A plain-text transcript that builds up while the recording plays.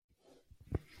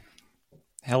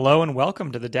Hello and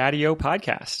welcome to the Daddy-O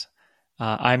podcast.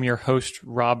 I'm your host,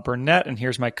 Rob Burnett, and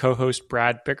here's my co-host,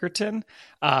 Brad Bickerton.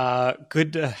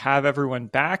 Good to have everyone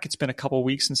back. It's been a couple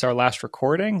weeks since our last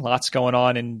recording. Lots going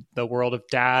on in the world of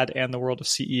dad and the world of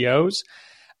CEOs.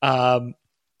 If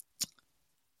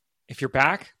you're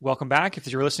back, welcome back.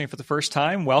 If you're listening for the first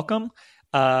time, welcome.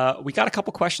 We got a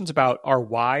couple questions about our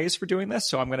whys for doing this,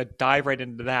 so I'm going to dive right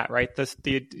into that, right?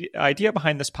 The idea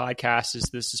behind this podcast is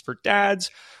this is for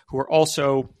dads who are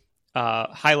also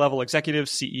high-level executives,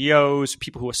 CEOs,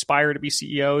 people who aspire to be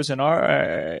CEOs, and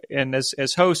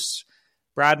as hosts,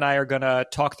 Brad and I are going to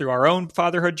talk through our own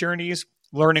fatherhood journeys,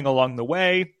 learning along the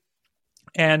way,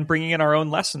 and bringing in our own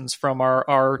lessons from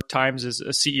our times as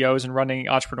CEOs and running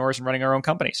entrepreneurs and running our own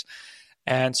companies.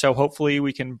 And so hopefully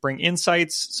we can bring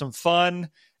insights, some fun,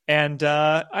 and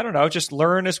just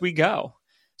learn as we go.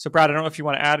 So Brad, I don't know if you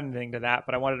want to add anything to that,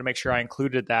 but I wanted to make sure I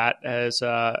included that as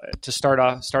to start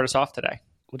us off today.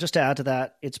 Well, just to add to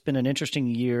that, it's been an interesting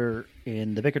year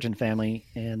in the Bickerton family,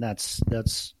 and that's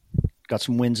got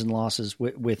some wins and losses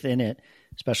within it,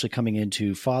 especially coming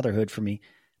into fatherhood for me,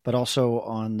 but also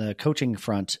on the coaching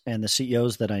front and the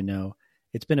CEOs that I know.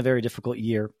 It's been a very difficult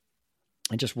year.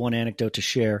 And just one anecdote to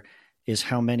share is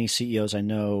how many CEOs I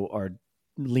know are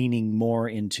leaning more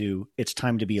into it's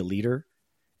time to be a leader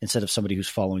instead of somebody who's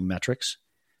following metrics.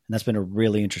 And that's been a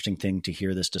really interesting thing to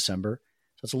hear this December.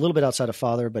 So it's a little bit outside of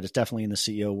father, but it's definitely in the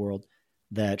CEO world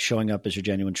that showing up as your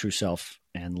genuine true self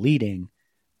and leading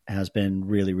has been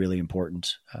really, really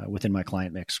important within my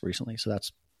client mix recently. So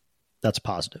that's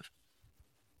positive.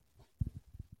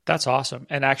 That's awesome.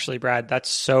 And actually, Brad, that's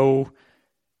so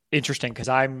interesting because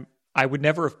I would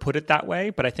never have put it that way,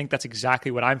 but I think that's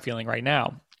exactly what I'm feeling right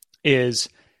now is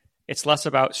it's less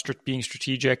about being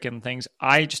strategic and things.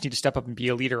 I just need to step up and be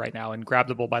a leader right now and grab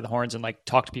the bull by the horns and like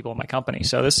talk to people in my company.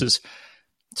 So this is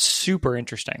super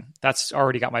interesting. That's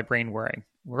already got my brain whirring.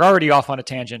 We're already off on a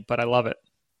tangent, but I love it.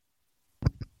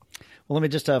 Well, let me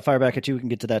just fire back at you. We can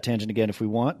get to that tangent again if we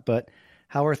want, but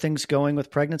how are things going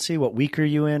with pregnancy? What week are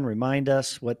you in? Remind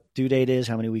us what due date is,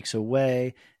 how many weeks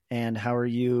away, and how are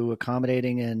you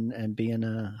accommodating and being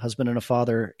a husband and a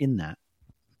father in that?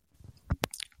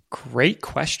 Great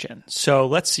question. So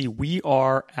let's see. We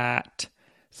are at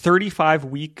 35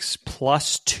 weeks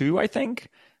plus 2, I think.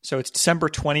 So it's December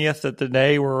 20th at the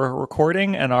day we're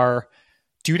recording, and our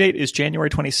due date is January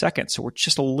 22nd. So we're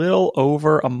just a little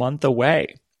over a month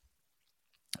away.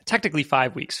 Technically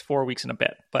 5 weeks, 4 weeks and a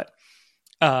bit, but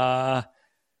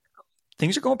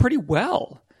things are going pretty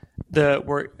well.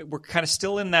 We're kind of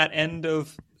still in that end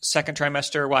of second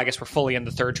trimester. Well, I guess we're fully in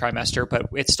the third trimester, but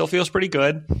it still feels pretty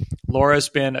good. Laura's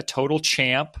been a total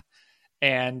champ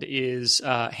and is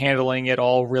handling it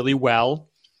all really well.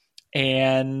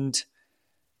 And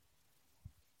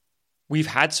we've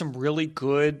had some really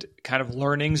good kind of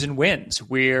learnings and wins.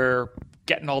 We're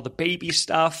getting all the baby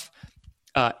stuff.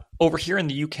 Over here in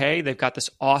the UK, they've got this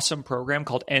awesome program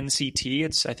called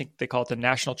NCT. I think they call it the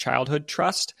National Childhood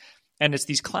Trust. And it's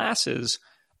these classes.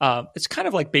 It's kind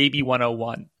of like Baby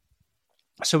 101.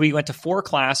 So we went to 4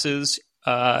 classes,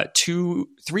 3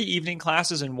 evening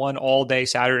classes and 1 all-day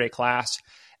Saturday class.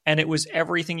 And it was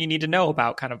everything you need to know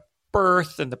about kind of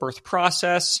birth and the birth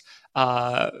process,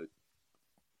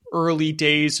 early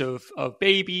days of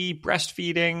baby,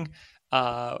 breastfeeding,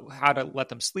 how to let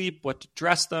them sleep, what to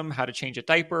dress them, how to change a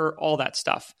diaper, all that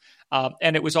stuff.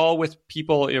 And it was all with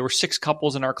people. There were 6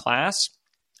 couples in our class,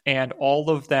 and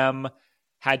all of them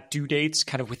had due dates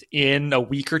kind of within a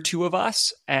week or 2 of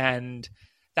us. And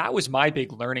that was my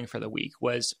big learning for the week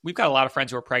was we've got a lot of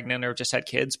friends who are pregnant or just had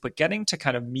kids, but getting to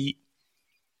kind of meet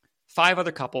 5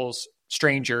 other couples,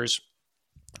 strangers,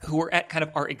 who were at kind of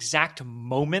our exact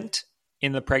moment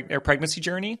in their pregnancy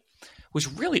journey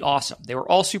was really awesome. They were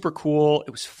all super cool.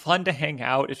 It was fun to hang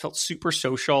out. It felt super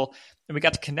social. And we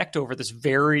got to connect over this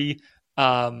very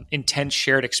intense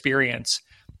shared experience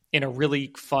in a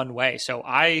really fun way. So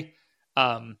I,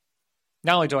 not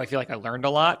only do I feel like I learned a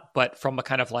lot, but from a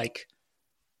kind of like,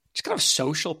 just kind of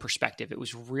social perspective, it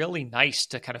was really nice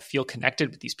to kind of feel connected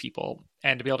with these people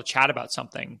and to be able to chat about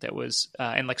something that was,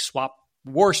 and like swap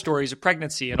war stories of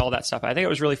pregnancy and all that stuff. I think it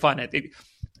was really fun. It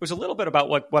was a little bit about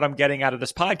what I'm getting out of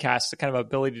this podcast, the kind of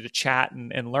ability to chat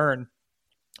and learn.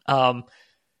 But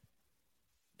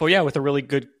yeah, with a really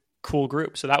good, cool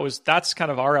group. So that's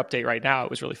kind of our update right now. It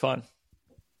was really fun.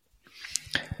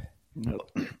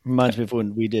 Reminds me of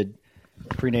when we did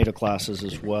prenatal classes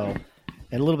as well.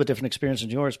 And a little bit different experience than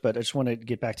yours, but I just want to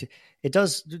get back to it.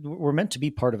 We're meant to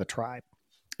be part of a tribe,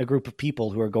 a group of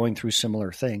people who are going through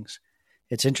similar things.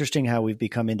 It's interesting how we've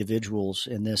become individuals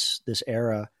in this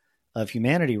era of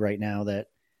humanity right now that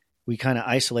we kind of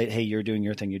isolate, hey, you're doing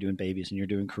your thing, you're doing babies and you're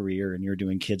doing career and you're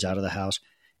doing kids out of the house,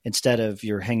 instead of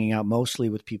you're hanging out mostly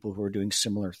with people who are doing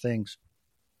similar things.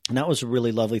 And that was a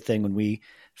really lovely thing when we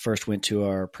first went to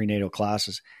our prenatal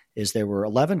classes, is there were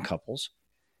 11 couples.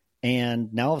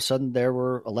 And now all of a sudden there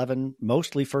were 11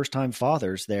 mostly first-time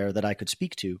fathers there that I could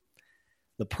speak to.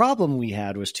 The problem we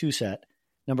had was two set.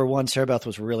 Number one, Sarah Beth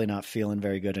was really not feeling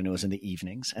very good, and it was in the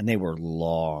evenings, and they were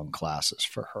long classes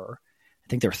for her. I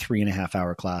think they were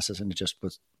 3.5-hour classes, and it just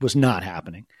was not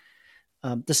happening.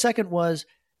 The second was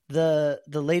the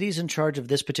ladies in charge of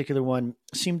this particular one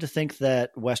seemed to think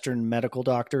that Western medical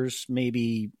doctors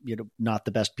maybe, not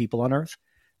the best people on earth.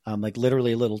 Like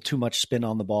literally a little too much spin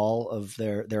on the ball of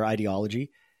their ideology.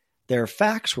 Their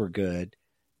facts were good,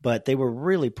 but they were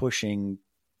really pushing,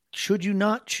 should you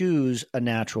not choose a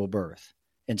natural birth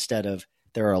instead of,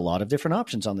 there are a lot of different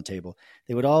options on the table.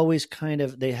 They would always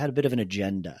they had a bit of an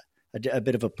agenda, a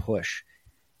bit of a push.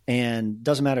 And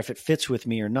doesn't matter if it fits with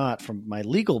me or not, from my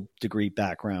legal degree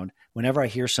background, whenever I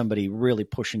hear somebody really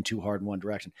pushing too hard in one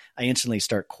direction, I instantly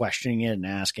start questioning it and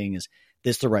asking, is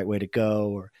this the right way to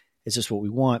go? Or is this what we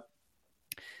want?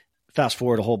 Fast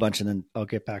forward a whole bunch, and then I'll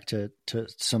get back to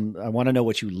some. I want to know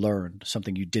what you learned,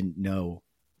 something you didn't know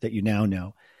that you now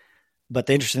know. But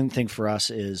the interesting thing for us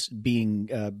is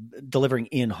delivering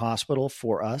in hospital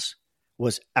for us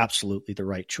was absolutely the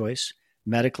right choice.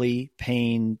 Medically,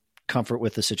 pain, comfort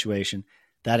with the situation,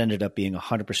 that ended up being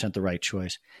 100% the right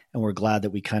choice. And we're glad that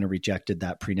we kind of rejected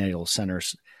that prenatal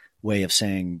center's way of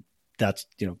saying that's,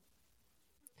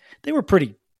 they were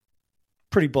pretty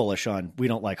bullish on, we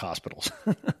don't like hospitals.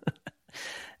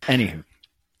 Anywho.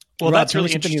 Well, Rob, that's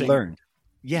really interesting. You learned.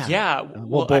 Yeah. Yeah.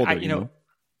 Well, Boulder,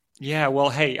 Yeah. Well,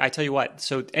 hey, I tell you what.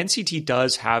 So NCT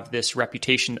does have this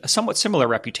reputation, a somewhat similar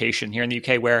reputation here in the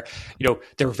UK, where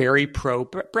they're very pro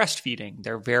breastfeeding.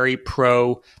 They're very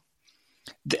pro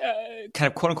kind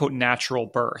of quote unquote natural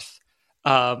birth.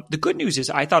 The good news is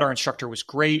I thought our instructor was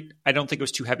great. I don't think it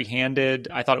was too heavy handed.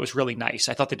 I thought it was really nice.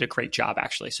 I thought they did a great job,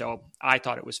 actually. So I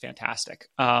thought it was fantastic.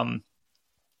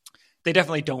 They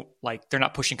definitely don't they're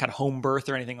not pushing kind of home birth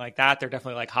or anything like that. They're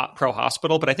definitely pro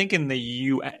hospital. But I think in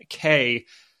the UK,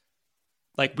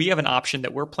 we have an option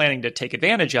that we're planning to take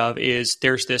advantage of. Is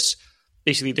there's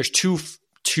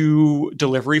two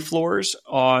delivery floors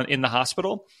in the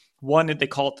hospital. One, they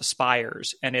call it the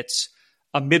Spires, and it's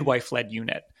a midwife-led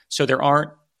unit. So there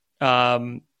aren't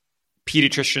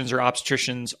pediatricians or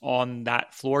obstetricians on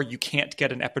that floor. You can't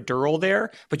get an epidural there,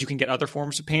 but you can get other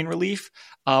forms of pain relief.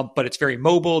 But it's very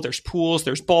mobile. There's pools,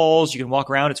 there's balls. You can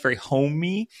walk around. It's very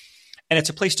homey. And it's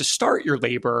a place to start your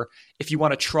labor if you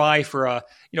want to try for a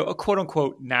quote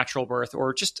unquote natural birth,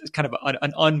 or just kind of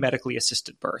an unmedically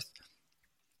assisted birth.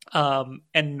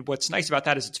 And what's nice about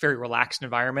that is it's a very relaxed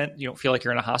environment. You don't feel like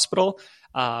you're in a hospital.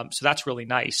 So that's really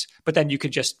nice. But then you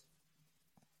could just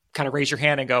kind of raise your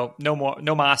hand and go, no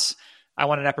mas, I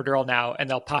want an epidural now. And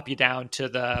they'll pop you down to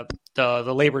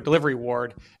the labor delivery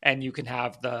ward, and you can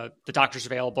have the doctors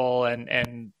available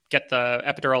and get the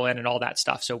epidural in and all that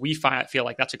stuff. So we feel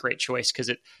like that's a great choice because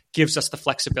it gives us the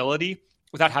flexibility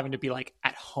without having to be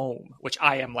at home, which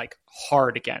I am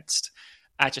hard against.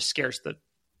 That just scares the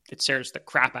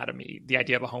crap out of me. The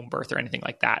idea of a home birth or anything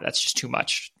like that. That's just too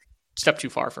much, step too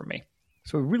far for me.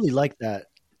 So I really like that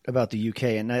about the UK.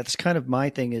 And that's kind of my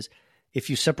thing is, if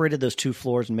you separated those two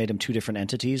floors and made them two different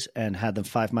entities and had them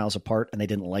 5 miles apart and they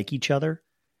didn't like each other,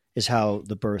 is how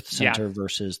the birth center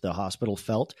versus the hospital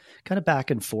felt, kind of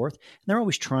back and forth. And they're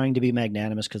always trying to be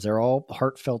magnanimous because they're all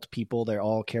heartfelt people. They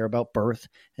all care about birth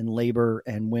and labor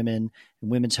and women and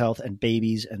women's health and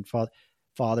babies and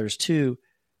fathers too.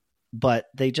 But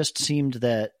they just seemed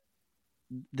that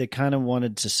they kind of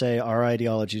wanted to say, our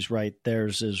ideology is right,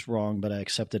 theirs is wrong, but I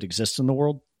accept it exists in the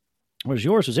world. Whereas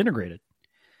yours was integrated.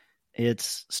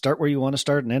 It's start where you want to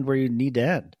start and end where you need to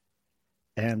end.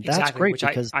 And that's exactly, great, which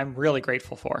because I'm really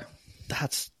grateful for.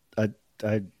 That's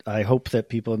I hope that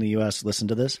people in the US listen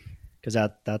to this, because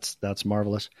that's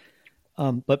marvelous.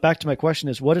 But back to my question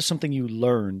is, what is something you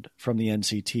learned from the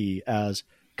NCT as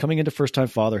coming into first-time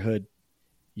fatherhood?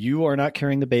 You are not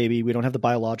carrying the baby. We don't have the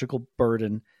biological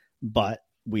burden, but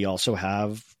we also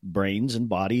have brains and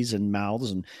bodies and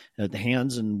mouths and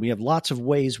hands, and we have lots of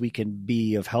ways we can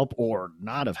be of help or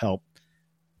not of help.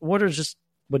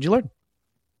 What'd you learn?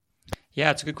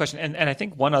 Yeah, it's a good question. And I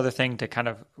think one other thing to kind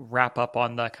of wrap up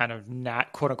on the kind of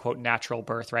quote unquote natural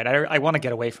birth, right? I want to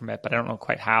get away from it, but I don't know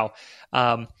quite how.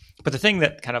 But the thing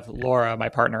that kind of Laura, my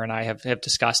partner, and I have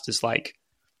discussed is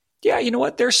you know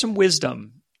what? There's some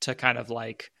wisdom to kind of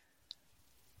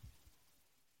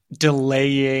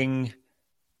delaying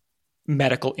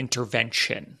medical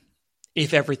intervention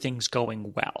if everything's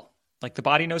going well. Like the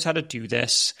body knows how to do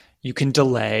this. You can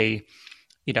delay.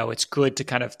 It's good to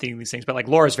kind of think these things. But like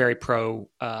Laura's very pro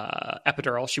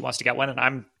epidural. She wants to get one, and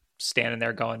I'm standing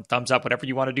there going, thumbs up, whatever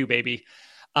you want to do, baby.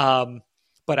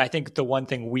 But I think the one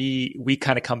thing we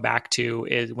kind of come back to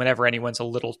is whenever anyone's a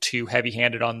little too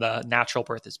heavy-handed on the natural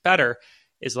birth is better,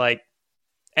 is like,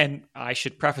 and I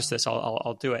should preface this,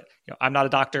 I'll do it. I'm not a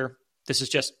doctor. This is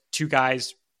just two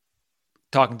guys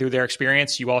talking through their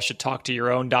experience. You all should talk to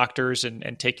your own doctors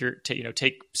and take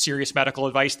serious medical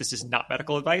advice. This is not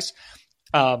medical advice.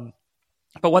 But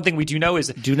one thing we do know is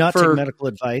do not take medical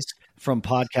advice from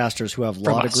podcasters who have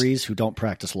law degrees who don't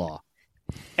practice law.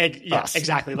 Yeah,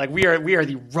 exactly. Like we are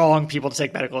the wrong people to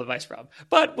take medical advice from,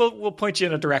 but we'll point you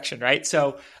in a direction, right?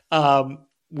 So,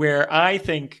 where I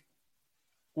think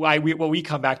what we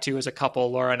come back to as a couple,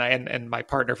 Laura and I, and my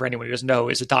partner, for anyone who doesn't know,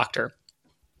 is a doctor.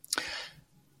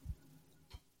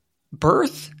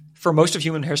 Birth for most of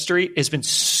human history has been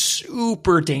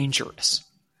super dangerous,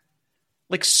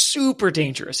 like super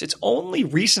dangerous. It's only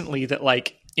recently that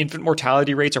like infant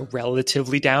mortality rates are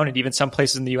relatively down. And even some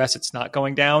places in the US, it's not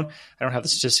going down. I don't have the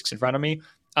statistics in front of me.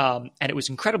 And it was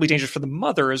incredibly dangerous for the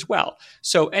mother as well.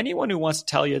 So anyone who wants to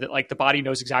tell you that like the body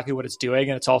knows exactly what it's doing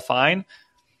and it's all fine,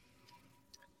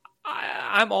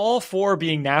 I'm all for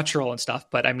being natural and stuff.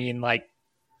 But I mean, like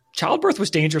childbirth was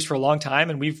dangerous for a long time,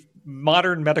 and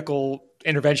modern medical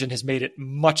intervention has made it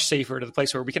much safer to the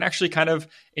place where we can actually kind of,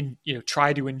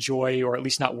 try to enjoy or at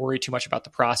least not worry too much about the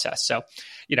process. So,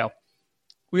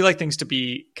 we like things to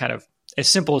be kind of as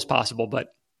simple as possible,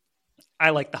 but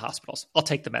I like the hospitals. I'll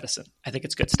take the medicine. I think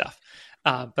it's good stuff.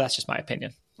 But that's just my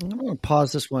opinion. I'm going to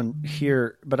pause this one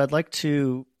here, but I'd like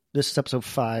to, this is episode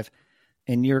 5,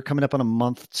 and you're coming up on a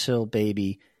month till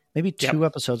baby, maybe 2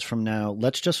 episodes from now.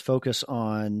 Let's just focus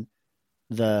on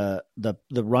the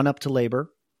run up to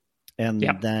labor, and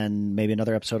then maybe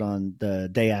another episode on the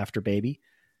day after baby.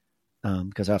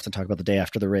 Because I often talk about the day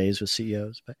after the raise with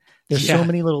CEOs, but there's so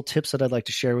many little tips that I'd like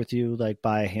to share with you, like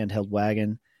buy a handheld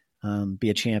wagon, be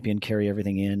a champion, carry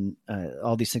everything in,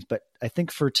 all these things. But I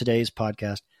think for today's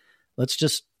podcast,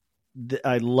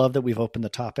 I love that we've opened the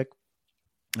topic.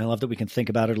 I love that we can think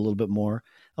about it a little bit more. I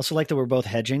also like that we're both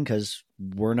hedging because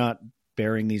we're not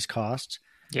bearing these costs.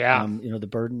 Yeah. The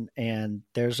burden, and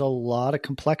there's a lot of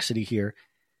complexity here.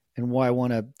 And why I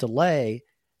want to delay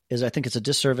is I think it's a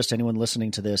disservice to anyone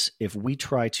listening to this if we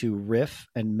try to riff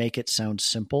and make it sound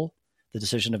simple, the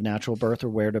decision of natural birth or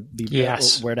where to be, or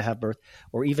where to have birth,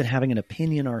 or even having an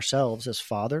opinion ourselves as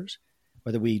fathers,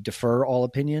 whether we defer all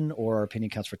opinion or our opinion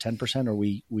counts for 10% or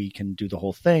we can do the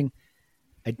whole thing.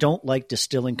 I don't like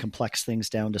distilling complex things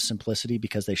down to simplicity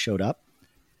because they showed up.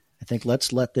 I think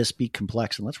let's let this be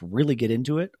complex and let's really get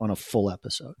into it on a full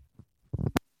episode.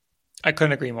 I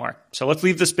couldn't agree more. So let's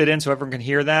leave this bit in so everyone can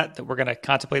hear that we're going to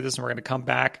contemplate this and we're going to come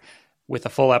back with a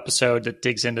full episode that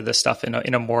digs into this stuff in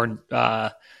a more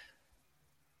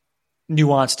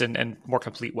nuanced and more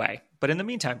complete way. But in the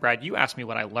meantime, Brad, you asked me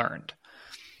what I learned.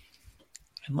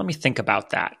 And let me think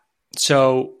about that.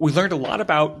 So we learned a lot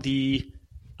about the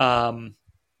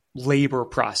labor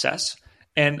process.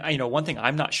 And, one thing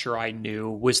I'm not sure I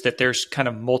knew was that there's kind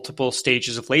of multiple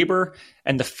stages of labor.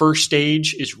 And the first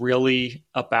stage is really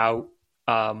about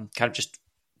kind of just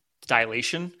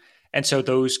dilation. And so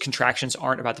those contractions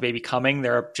aren't about the baby coming.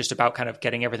 They're just about kind of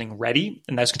getting everything ready.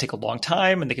 And that's going to take a long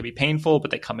time and they can be painful, but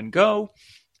they come and go.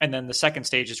 And then the second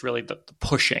stage is really the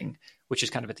pushing, which is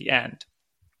kind of at the end.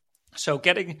 So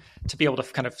getting to be able to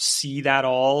kind of see that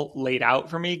all laid out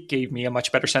for me gave me a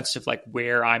much better sense of like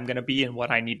where I'm going to be and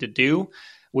what I need to do,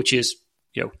 which is,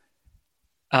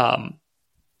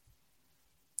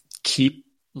 keep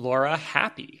Laura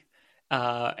happy.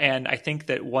 And I think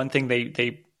that one thing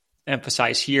they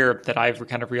emphasize here that I've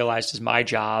kind of realized is my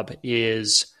job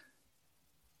is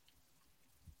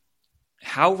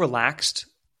how relaxed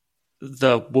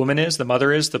the woman is, the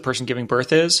mother is, the person giving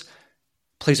birth is,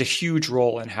 plays a huge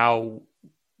role in how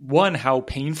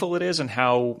painful it is and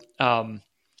how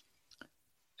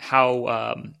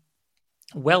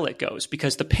well it goes,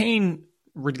 because the pain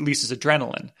releases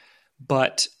adrenaline,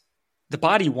 but the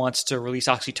body wants to release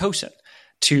oxytocin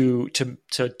to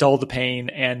dull the pain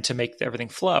and to make everything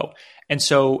flow. And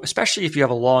so, especially if you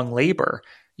have a long labor,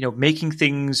 making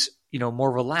things,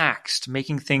 more relaxed,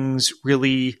 making things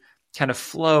really kind of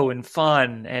flow and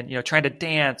fun, and trying to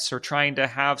dance or trying to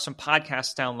have some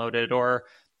podcasts downloaded or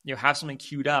have something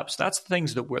queued up. So that's the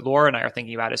things that Laura and I are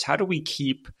thinking about, is how do we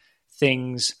keep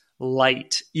things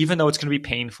light, even though it's going to be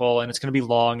painful and it's going to be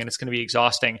long and it's going to be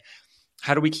exhausting.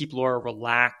 How do we keep Laura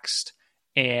relaxed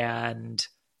and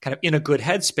kind of in a good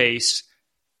headspace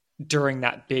during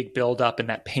that big buildup and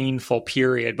that painful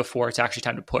period before it's actually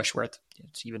time to push, where it's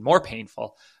even more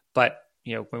painful. But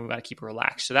when we got to keep it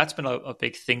relaxed. So that's been a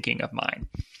big thinking of mine.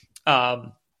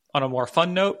 On a more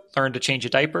fun note, learned to change a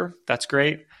diaper. That's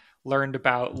great. Learned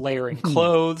about layering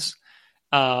clothes.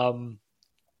 Learned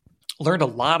a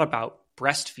lot about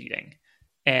breastfeeding,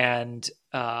 and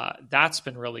that's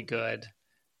been really good.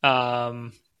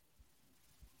 And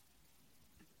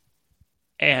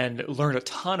learned a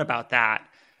ton about that,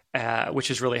 which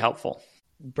is really helpful.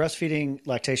 Breastfeeding,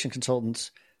 lactation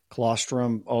consultants,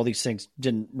 colostrum, all these things,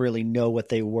 didn't really know what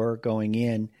they were going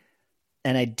in.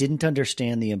 And I didn't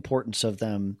understand the importance of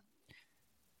them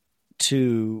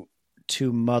to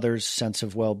mother's sense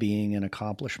of well-being and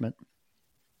accomplishment.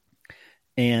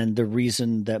 And the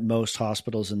reason that most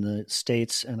hospitals in the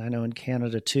States, and I know in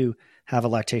Canada too, have a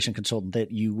lactation consultant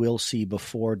that you will see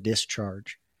before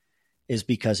discharge is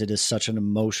because it is such an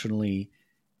emotionally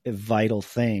vital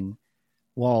thing.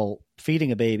 While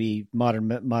feeding a baby,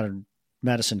 modern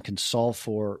medicine can solve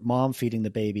for mom feeding the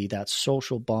baby, that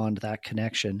social bond, that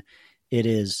connection. It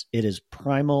is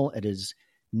primal. It is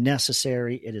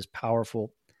necessary. It is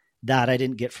powerful. That I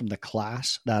didn't get from the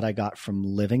class. That I got from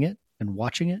living it and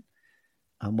watching it.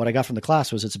 What I got from the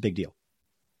class was it's a big deal.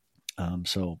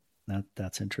 So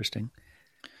that's interesting.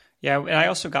 Yeah, and I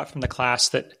also got from the class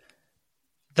that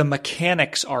the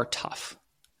mechanics are tough.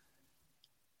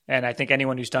 And I think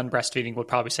anyone who's done breastfeeding would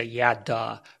probably say, yeah,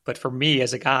 duh. But for me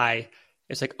as a guy,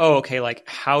 it's like, oh, okay, like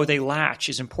how they latch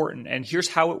is important. And here's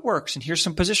how it works. And here's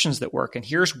some positions that work. And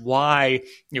here's why,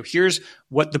 here's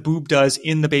what the boob does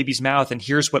in the baby's mouth. And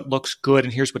here's what looks good.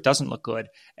 And here's what doesn't look good.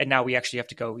 And now we actually have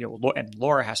to go, and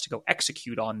Laura has to go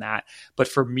execute on that. But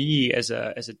for me as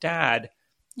a dad,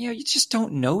 you just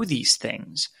don't know these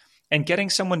things. And getting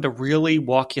someone to really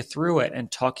walk you through it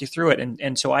and talk you through it.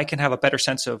 And so I can have a better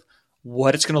sense of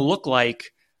what it's going to look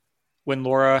like when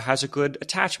Laura has a good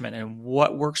attachment and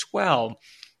what works well.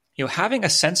 Having a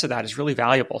sense of that is really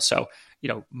valuable. So,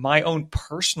 my own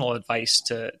personal advice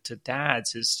to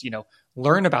dads is,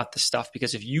 learn about this stuff,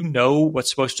 because if you know what's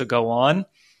supposed to go on,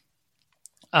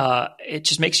 it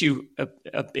just makes you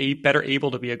a better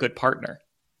able to be a good partner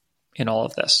in all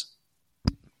of this.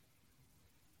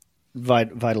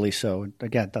 Vitally so.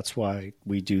 Again, that's why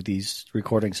we do these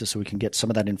recordings, is so we can get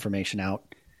some of that information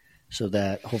out, so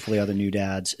that hopefully other new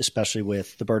dads, especially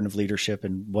with the burden of leadership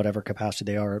in whatever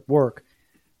capacity they are at work,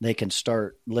 they can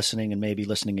start listening and maybe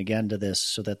listening again to this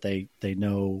so that they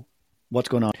know what's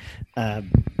going on. What I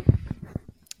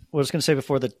was going to say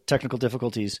before the technical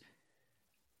difficulties,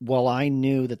 while I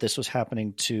knew that this was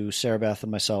happening to Sarah Beth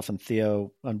and myself and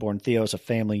Theo, unborn Theo, as a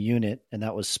family unit, and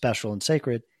that was special and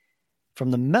sacred, from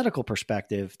the medical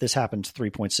perspective, this happens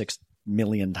 3.6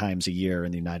 million times a year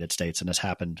in the United States, and has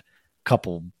happened a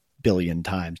couple billion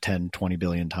times, 10, 20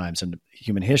 billion times in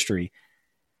human history.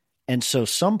 And so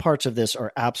some parts of this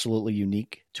are absolutely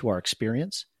unique to our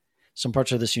experience. Some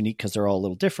parts of this unique because they're all a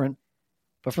little different.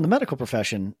 But from the medical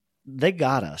profession, they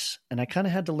got us. And I kind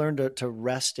of had to learn to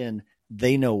rest in,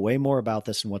 they know way more about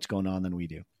this and what's going on than we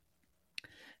do.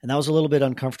 And that was a little bit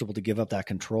uncomfortable to give up that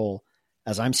control,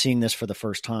 as I'm seeing this for the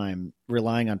first time,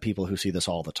 relying on people who see this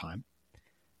all the time.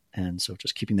 And so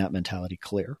just keeping that mentality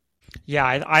clear. Yeah,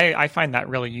 I find that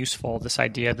really useful, this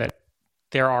idea that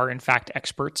there are, in fact,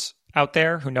 experts out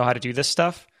there who know how to do this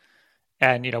stuff.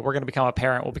 And, we're going to become a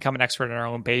parent, we'll become an expert in our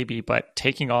own baby, but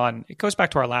it goes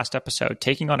back to our last episode,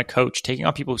 taking on a coach, taking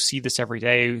on people who see this every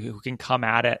day, who can come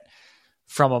at it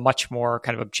from a much more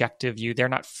kind of objective view. They're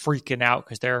not freaking out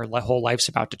because their whole life's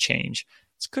about to change.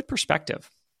 It's good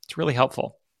perspective. It's really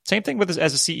helpful. Same thing with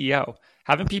as a CEO,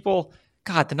 having people,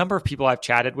 God, the number of people I've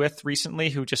chatted with recently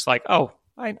who just like, oh,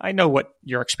 I know what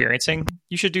you're experiencing.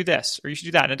 You should do this or you should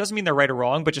do that. And it doesn't mean they're right or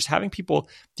wrong, but just having people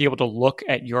be able to look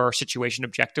at your situation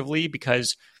objectively,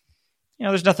 because,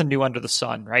 there's nothing new under the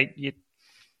sun, right?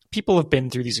 People have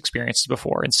been through these experiences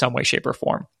before in some way, shape, or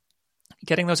form.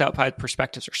 Getting those outside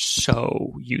perspectives are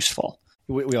so useful.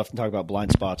 We often talk about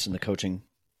blind spots in the coaching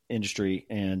industry,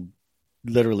 and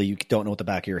literally you don't know what the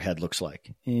back of your head looks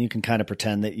like. And you can kind of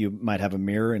pretend that you might have a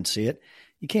mirror and see it.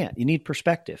 You can't. You need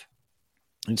perspective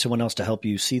and someone else to help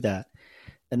you see that.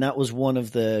 And that was one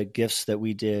of the gifts that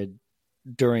we did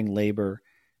during labor,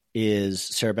 is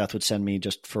Sarah Beth would send me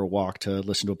just for a walk to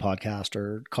listen to a podcast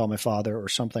or call my father or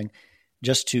something,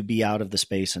 just to be out of the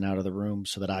space and out of the room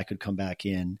so that I could come back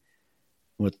in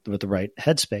with the right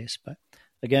headspace. But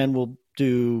again, we'll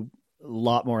do a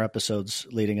lot more episodes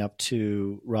leading up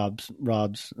to Rob's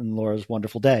and Laura's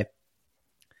wonderful day.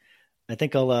 I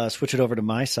think I'll switch it over to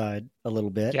my side a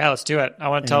little bit. Yeah, let's do it. I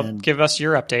want to give us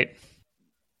your update.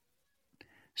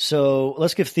 So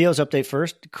let's give Theo's update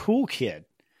first. Cool kid.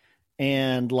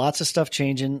 and lots of stuff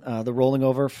changing, the rolling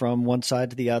over from one side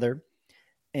to the other.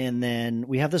 And then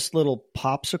we have this little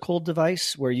popsicle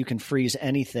device where you can freeze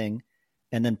anything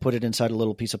and then put it inside a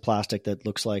little piece of plastic that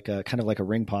looks like kind of like a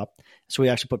ring pop. So we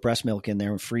actually put breast milk in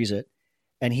there and freeze it.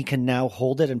 And he can now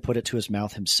hold it and put it to his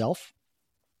mouth himself,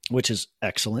 which is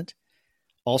excellent.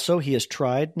 Also, he has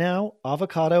tried now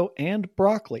avocado and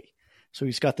broccoli. So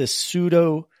he's got this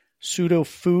pseudo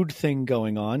food thing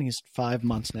going on. He's 5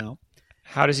 months now.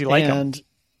 How does he like them?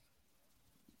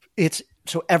 And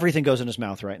so everything goes in his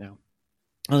mouth right now.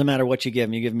 Doesn't matter what you give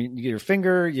him. You give him your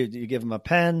finger, you give him a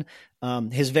pen.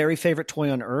 His very favorite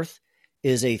toy on earth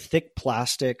is a thick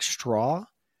plastic straw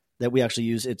that we actually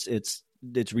use. It's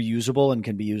reusable and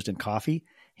can be used in coffee.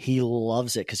 He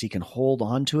loves it because he can hold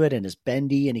on to it and is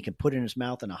bendy and he can put it in his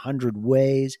mouth in 100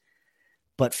 ways.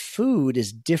 But food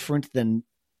is different than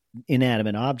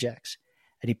inanimate objects.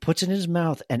 And he puts it in his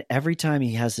mouth, and every time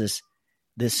he has this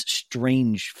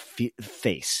strange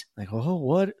face, like, oh,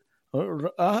 what?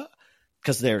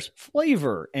 Because there's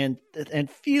flavor and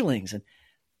feelings, and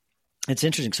it's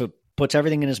interesting. So puts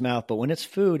everything in his mouth, but when it's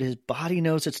food, his body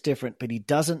knows it's different, but he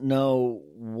doesn't know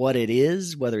what it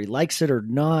is, whether he likes it or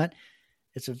not.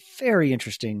 It's a very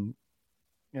interesting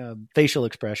facial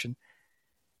expression.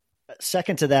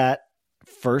 Second to that,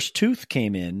 first tooth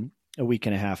came in a week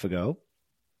and a half ago.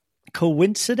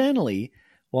 Coincidentally,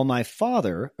 while my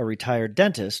father, a retired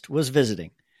dentist, was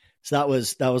visiting. So that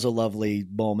was a lovely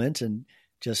moment, and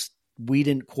just we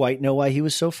didn't quite know why he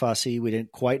was so fussy. We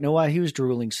didn't quite know why he was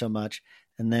drooling so much.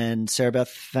 And then Sarah Beth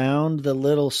found the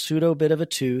little pseudo bit of a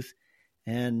tooth,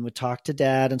 and we talked to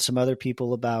Dad and some other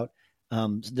people about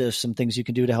there's some things you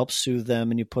can do to help soothe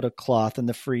them, and you put a cloth in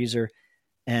the freezer.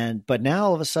 But now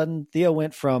all of a sudden Theo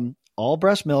went from all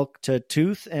breast milk to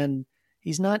tooth, and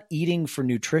he's not eating for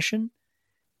nutrition,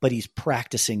 but he's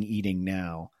practicing eating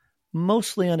now,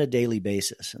 mostly on a daily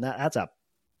basis. And that's a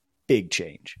big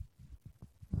change.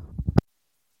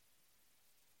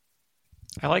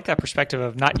 I like that perspective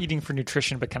of not eating for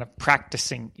nutrition, but kind of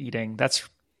practicing eating. That's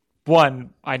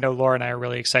one, I know Laura and I are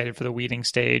really excited for the weaning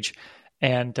stage.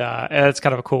 And that's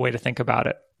kind of a cool way to think about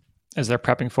it as they're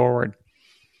prepping forward.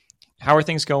 How are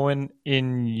things going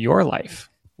in your life?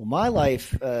 Well, my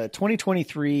life,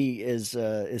 2023 is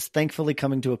thankfully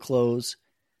coming to a close.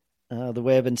 The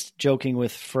way I've been joking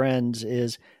with friends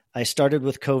is I started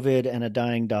with COVID and a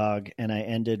dying dog, and I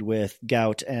ended with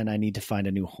gout, and I need to find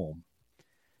a new home.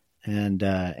 And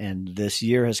this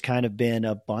year has kind of been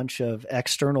a bunch of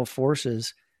external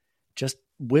forces just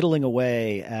whittling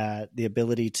away at the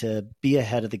ability to be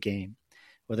ahead of the game,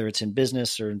 whether it's in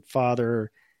business or in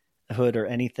fatherhood or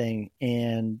anything.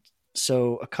 And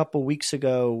so a couple weeks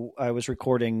ago, I was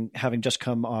recording, having just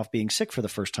come off being sick for the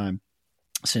first time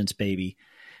since baby,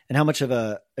 and how much of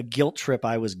a guilt trip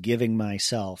I was giving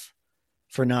myself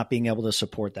for not being able to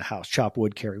support the house, chop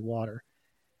wood, carry water.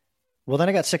 Well, then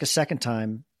I got sick a second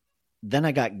time. Then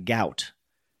I got gout,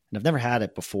 and I've never had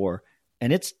it before,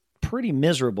 and it's pretty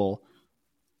miserable.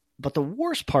 But the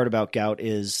worst part about gout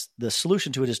is the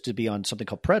solution to it is to be on something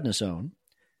called prednisone,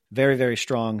 very, very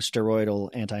strong steroidal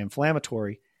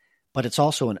anti-inflammatory, but it's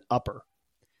also an upper.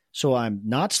 So I'm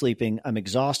not sleeping, I'm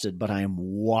exhausted, but I am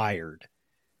wired.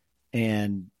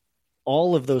 And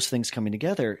all of those things coming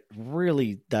together,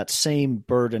 really that same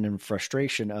burden and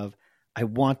frustration of I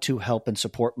want to help and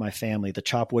support my family, the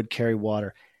chop wood, carry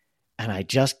water, and I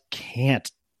just can't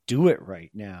do it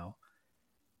right now.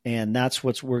 And that's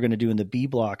what we're going to do in the B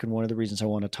block. And one of the reasons I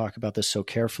want to talk about this so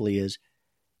carefully is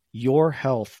your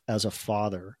health as a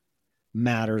father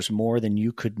matters more than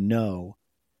you could know,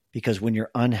 because when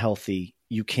you're unhealthy,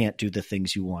 you can't do the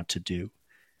things you want to do.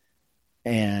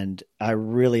 And I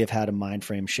really have had a mind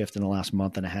frame shift in the last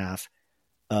month and a half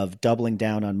of doubling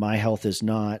down on my health is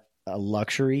not a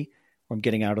luxury. I'm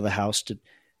getting out of the house to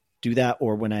do that,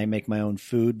 or when I make my own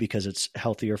food because it's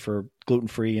healthier for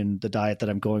gluten-free and the diet that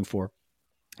I'm going for.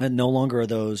 And no longer are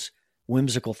those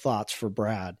whimsical thoughts for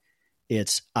Brad.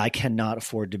 It's I cannot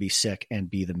afford to be sick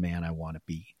and be the man I want to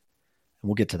be. And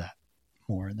we'll get to that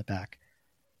more in the back.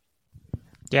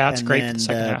 Yeah, that's great for the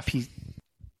second half.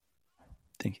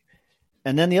 Thank you.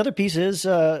 And then the other piece is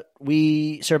Sarah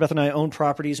Beth and I own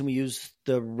properties, and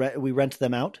we rent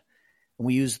them out, and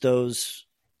we use those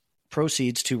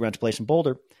proceeds to rent a place in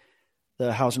Boulder.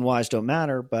 The hows and whys don't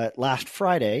matter, but last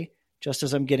Friday, just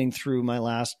as I'm getting through my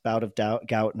last bout of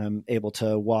gout and I'm able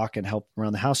to walk and help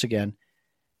around the house again,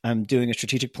 I'm doing a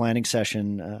strategic planning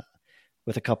session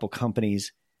with a couple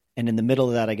companies. And in the middle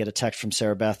of that, I get a text from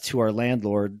Sarah Beth to our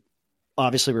landlord,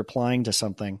 obviously replying to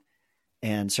something.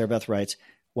 And Sarah Beth writes,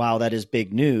 "Wow, that is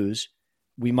big news.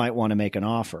 We might want to make an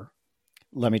offer.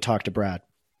 Let me talk to Brad."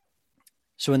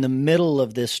 So in the middle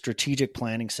of this strategic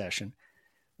planning session,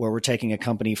 where we're taking a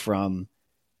company from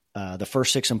the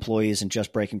first 6 employees and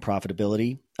just breaking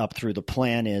profitability up through the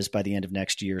plan is by the end of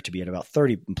next year to be at about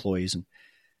 30 employees and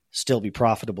still be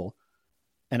profitable.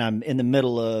 And I'm in the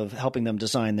middle of helping them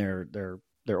design their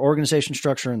organization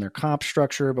structure and their comp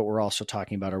structure, but we're also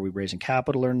talking about, are we raising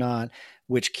capital or not?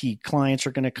 Which key clients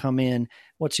are going to come in?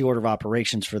 What's the order of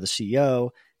operations for the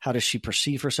CEO? How does she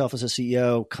perceive herself as a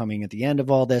CEO coming at the end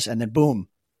of all this? And then boom,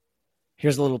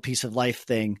 here's a little piece of life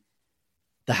thing.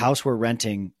 The house we're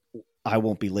renting, I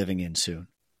won't be living in soon.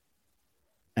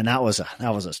 And that was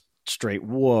a straight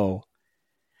whoa.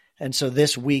 And so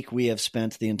this week we have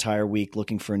spent the entire week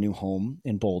looking for a new home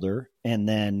in Boulder and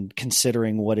then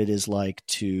considering what it is like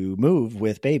to move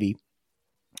with baby.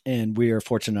 And we are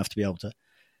fortunate enough to be able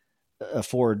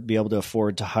to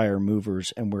afford to hire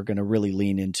movers. And we're going to really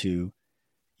lean into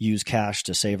use cash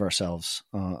to save ourselves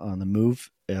on the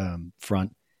move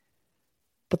front.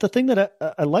 But the thing that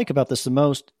I like about this the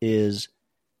most is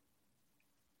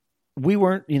we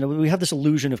have this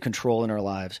illusion of control in our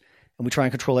lives, and we try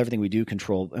and control everything we do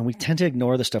control. And we tend to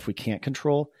ignore the stuff we can't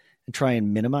control and try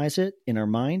and minimize it in our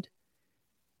mind.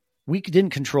 We didn't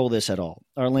control this at all.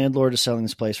 Our landlord is selling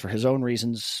this place for his own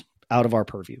reasons out of our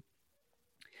purview.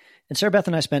 And Sarah Beth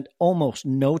and I spent almost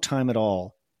no time at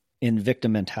all in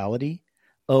victim mentality.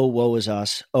 Oh, woe is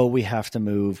us. Oh, we have to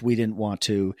move. We didn't want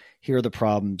to. Here are the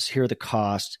problems. Here are the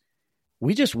costs.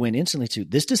 We just went instantly to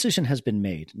this decision has been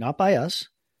made, not by us,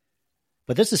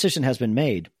 but this decision has been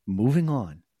made. Moving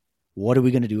on. What are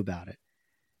we going to do about it?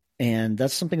 And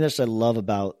that's something that I love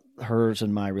about hers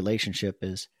and my relationship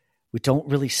is we don't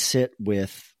really sit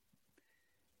with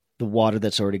the water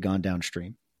that's already gone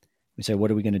downstream. We say,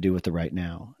 what are we going to do with the right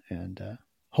now? And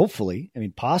hopefully,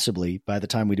 possibly by the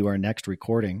time we do our next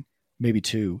recording, maybe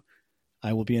 2,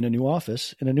 I will be in a new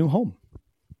office in a new home.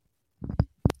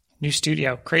 New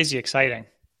studio. Crazy exciting.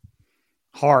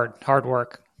 Hard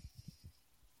work.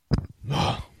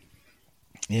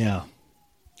 Yeah.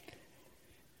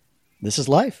 This is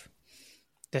life.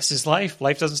 This is life.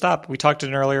 Life doesn't stop. We talked in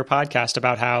an earlier podcast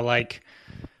about how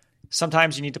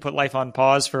sometimes you need to put life on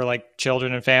pause for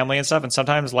children and family and stuff. And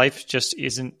sometimes life just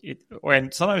isn't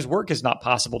and sometimes work is not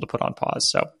possible to put on pause.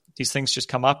 So these things just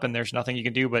come up and there's nothing you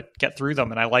can do but get through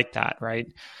them. And I like that,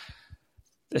 right?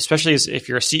 Especially if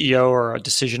you're a CEO or a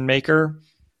decision maker,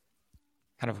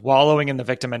 kind of wallowing in the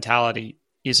victim mentality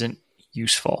isn't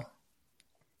useful.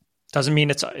 Doesn't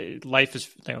mean life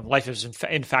is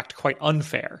in fact quite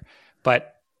unfair,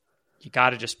 but you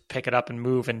got to just pick it up and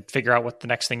move and figure out what the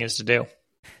next thing is to do.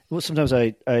 Well, sometimes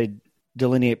I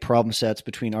delineate problem sets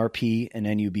between RP and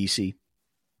NUBC,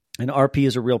 and RP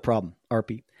is a real problem.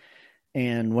 RP.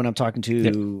 And when I'm talking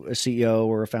to a CEO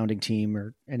or a founding team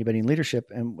or anybody in leadership,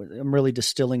 and I'm really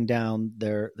distilling down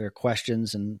their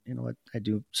questions, and I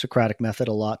do Socratic method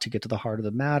a lot to get to the heart of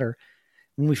the matter.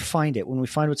 When we find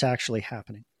what's actually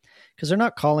happening, because they're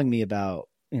not calling me about,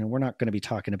 we're not going to be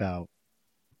talking about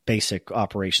basic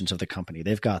operations of the company.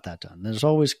 They've got that done. There's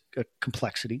always a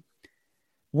complexity.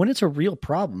 When it's a real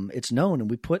problem, it's known, and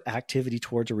we put activity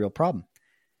towards a real problem.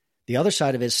 The other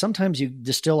side of it is sometimes you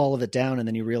distill all of it down and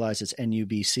then you realize it's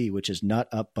NUBC, which is nut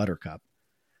up buttercup.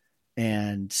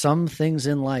 And some things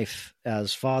in life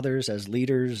as fathers, as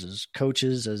leaders, as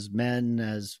coaches, as men,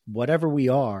 as whatever we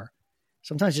are,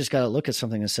 sometimes you just got to look at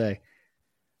something and say,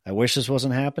 I wish this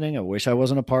wasn't happening. I wish I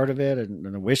wasn't a part of it.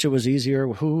 And I wish it was easier.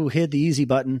 Who hit the easy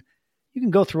button? You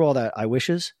can go through all that I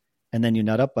wishes and then you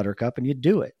nut up buttercup and you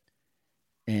do it.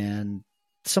 And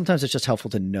sometimes it's just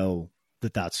helpful to know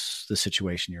that that's the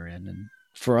situation you're in. And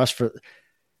for us, for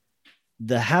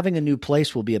the having a new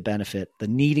place will be a benefit. The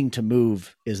needing to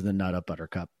move is the nut up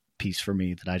buttercup piece for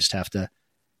me that I just have to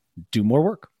do more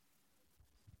work.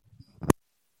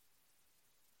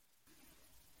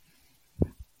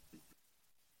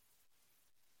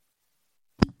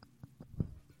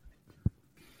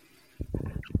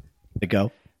 To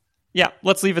go. Yeah,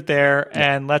 let's leave it there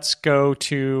and let's go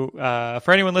to,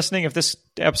 for anyone listening, if this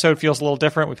episode feels a little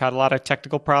different, we've had a lot of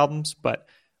technical problems, but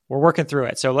we're working through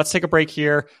it. So let's take a break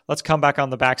here. Let's come back on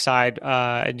the backside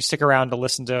and you stick around to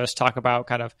listen to us talk about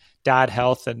kind of dad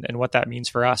health and what that means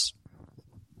for us.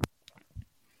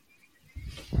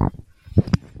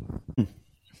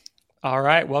 All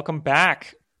right, welcome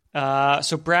back.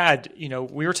 So Brad,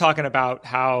 we were talking about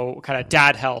how kind of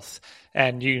dad health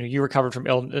and you recovered from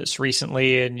illness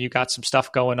recently and you got some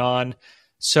stuff going on.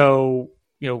 So,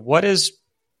 what does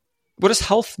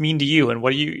health mean to you? And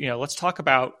what do let's talk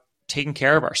about taking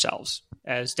care of ourselves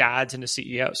as dads and as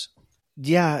CEOs.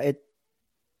 Yeah.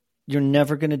 You're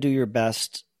never going to do your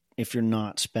best if you're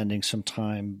not spending some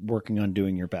time working on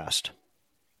doing your best.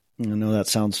 I know that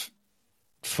sounds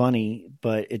funny,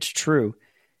 but it's true.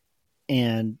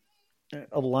 And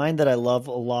a line that I love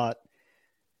a lot,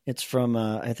 it's from,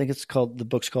 I think the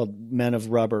book's called Men of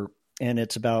Rubber. And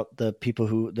it's about the people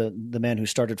the man who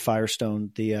started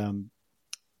Firestone, the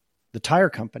tire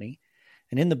company.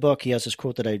 And in the book, he has this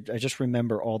quote that I just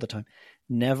remember all the time.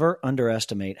 Never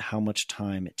underestimate how much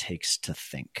time it takes to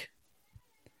think.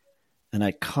 And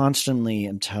I constantly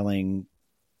am telling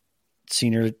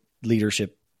senior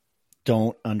leadership,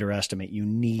 don't underestimate. You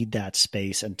need that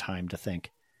space and time to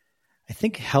think. I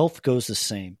think health goes the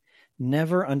same.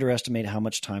 Never underestimate how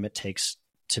much time it takes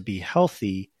to be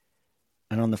healthy.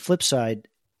 And on the flip side,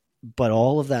 but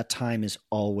all of that time is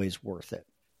always worth it.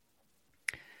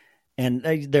 And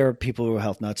there are people who are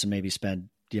health nuts and maybe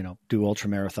do ultra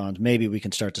marathons. Maybe we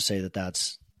can start to say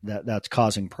that's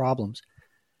causing problems.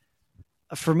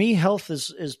 For me, health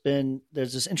there's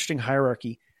this interesting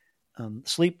hierarchy: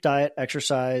 sleep, diet,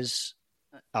 exercise,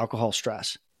 alcohol,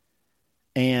 stress.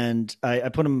 And I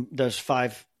put them, there's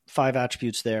five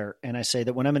attributes there. And I say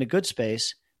that when I'm in a good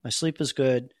space, my sleep is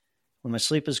good. When my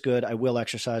sleep is good, I will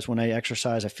exercise. When I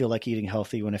exercise, I feel like eating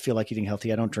healthy. When I feel like eating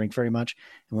healthy, I don't drink very much.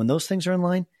 And when those things are in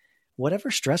line, whatever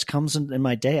stress comes in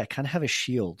my day, I kind of have a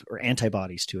shield or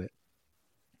antibodies to it.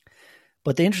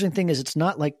 But the interesting thing is it's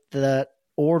not like that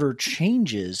order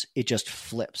changes. It just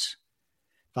flips.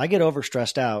 If I get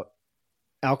overstressed out,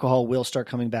 alcohol will start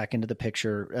coming back into the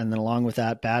picture. And then along with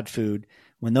that, bad food.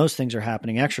 When those things are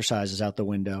happening, exercise is out the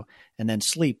window. And then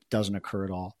sleep doesn't occur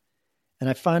at all. And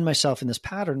I find myself in this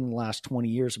pattern in the last 20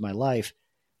 years of my life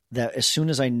that as soon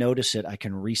as I notice it, I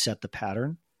can reset the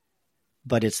pattern.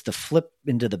 But it's the flip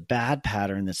into the bad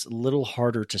pattern that's a little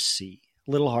harder to see,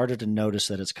 a little harder to notice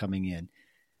that it's coming in.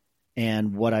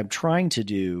 And what I'm trying to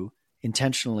do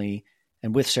intentionally,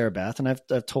 and with Sarah Beth, and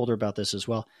I've told her about this as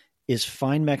well, is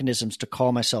find mechanisms to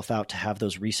call myself out to have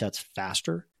those resets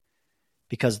faster.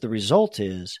 Because the result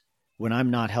is when I'm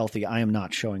not healthy, I am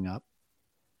not showing up.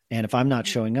 And if I'm not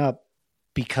showing up,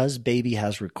 because baby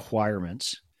has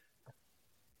requirements,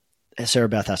 Sarah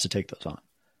Beth has to take those on.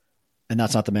 And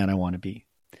that's not the man I want to be.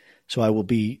 So I will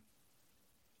be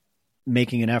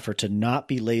making an effort to not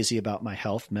be lazy about my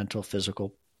health, mental,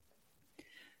 physical,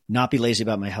 not be lazy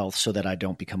about my health so that I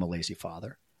don't become a lazy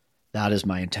father. That is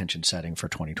my intention setting for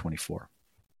 2024.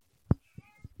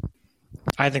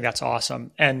 I think that's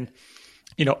awesome. And,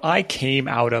 I came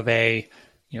out of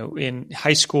in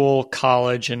high school,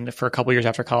 college, and for a couple of years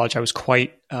after college, I was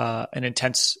quite an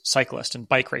intense cyclist and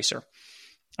bike racer.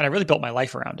 And I really built my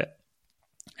life around it.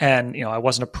 And, I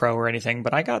wasn't a pro or anything,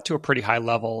 but I got to a pretty high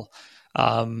level.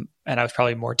 And I was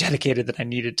probably more dedicated than I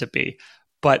needed to be.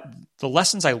 But the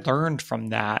lessons I learned from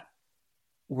that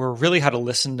were really how to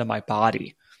listen to my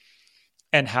body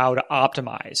and how to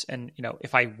optimize. And,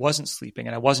 if I wasn't sleeping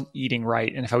and I wasn't eating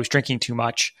right, and if I was drinking too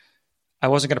much, I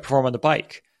wasn't going to perform on the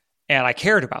bike. And I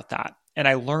cared about that. And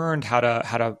I learned how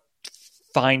to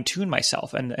fine tune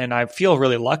myself. And I feel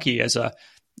really lucky as a,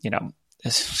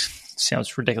 it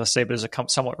sounds ridiculous to say, but as a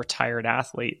somewhat retired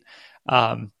athlete,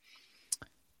 I've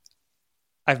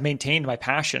maintained my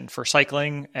passion for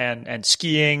cycling and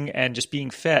skiing and just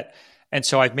being fit. And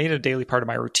so I've made it a daily part of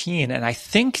my routine. And I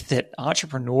think that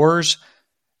entrepreneurs,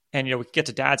 and we can get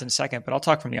to dads in a second, but I'll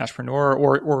talk from the entrepreneur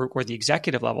or the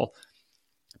executive level.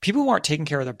 People who aren't taking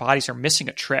care of their bodies are missing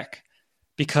a trick,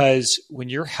 because when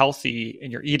you're healthy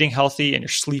and you're eating healthy and you're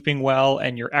sleeping well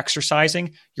and you're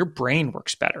exercising, your brain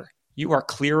works better. You are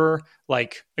clearer.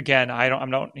 Like, again, I'm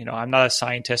not a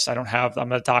scientist. I'm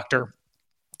not a doctor.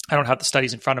 I don't have the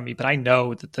studies in front of me, but I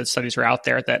know that the studies are out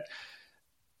there that,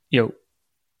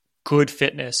 good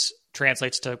fitness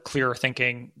translates to clearer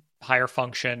thinking, higher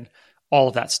function, all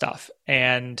of that stuff.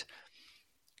 And,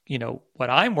 what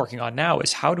I'm working on now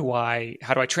is how do I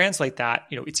translate that?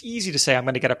 It's easy to say I'm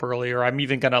going to get up earlier. I'm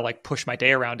even going to push my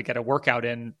day around to get a workout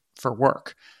in for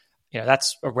work.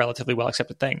 That's a relatively well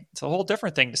accepted thing. It's a whole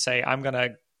different thing to say I'm going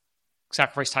to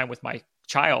sacrifice time with my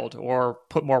child or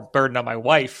put more burden on my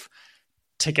wife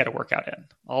to get a workout in.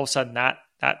 All of a sudden that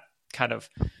kind of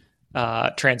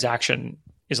transaction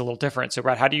is a little different. So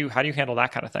Brad, how do you handle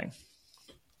that kind of thing?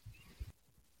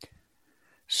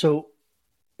 So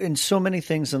in so many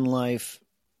things in life,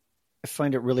 I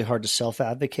find it really hard to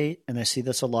self-advocate. And I see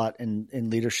this a lot in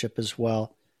leadership as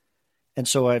well. And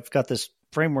so I've got this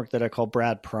framework that I call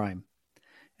Brad Prime.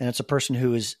 And it's a person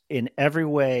who is in every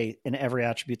way, in every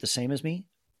attribute the same as me,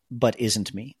 but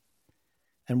isn't me.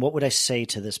 And what would I say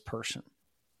to this person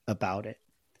about it?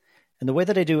 And the way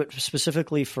that I do it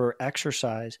specifically for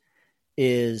exercise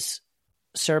is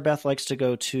Sarah Beth likes to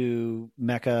go to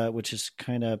Mecca, which is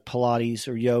kind of Pilates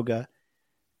or yoga.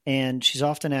 And she's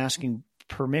often asking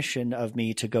permission of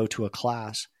me to go to a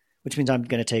class, which means I'm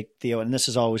going to take Theo, and this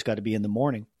has always got to be in the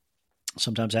morning.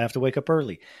 Sometimes I have to wake up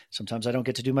early. Sometimes I don't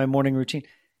get to do my morning routine.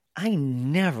 I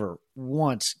never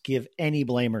once give any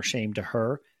blame or shame to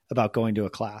her about going to a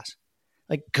class.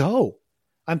 Like, go.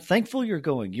 I'm thankful you're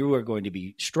going. You are going to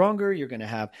be stronger. You're going to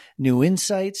have new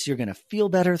insights. You're going to feel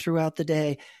better throughout the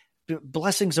day.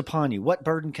 Blessings upon you. What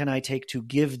burden can I take to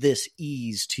give this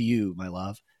ease to you, my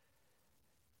love?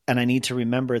 And I need to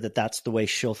remember that that's the way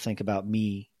she'll think about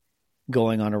me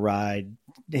going on a ride,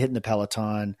 hitting the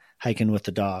Peloton, hiking with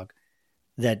the dog,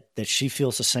 that she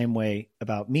feels the same way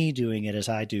about me doing it as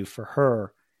I do for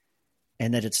her,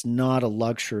 and that it's not a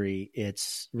luxury.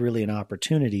 It's really an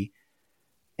opportunity.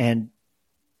 And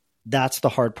that's the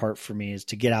hard part for me, is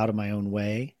to get out of my own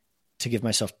way, to give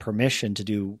myself permission to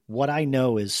do what I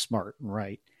know is smart and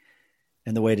right.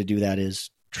 And the way to do that is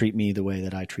treat me the way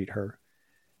that I treat her.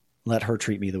 Let her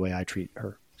treat me the way I treat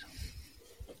her.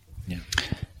 Yeah.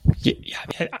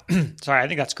 Sorry, I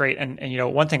think that's great. And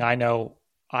one thing I know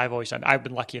I've always done, I've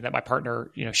been lucky in that my partner,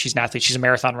 she's an athlete. She's a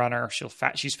marathon runner.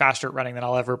 She's faster at running than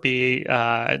I'll ever be,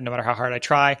 no matter how hard I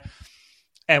try.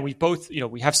 And we both,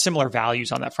 we have similar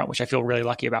values on that front, which I feel really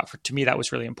lucky about. To me, that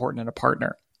was really important in a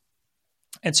partner.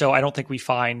 And so I don't think we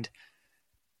find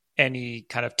any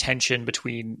kind of tension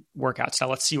between workouts. Now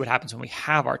let's see what happens when we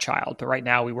have our child. But right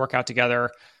now we work out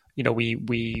together.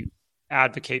 We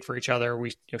advocate for each other.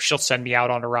 She'll send me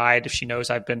out on a ride if she knows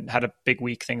I've had a big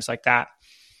week, things like that.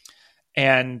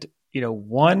 And,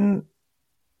 if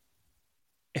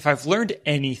I've learned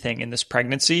anything in this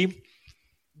pregnancy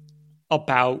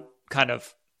about kind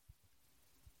of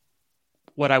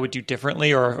what I would do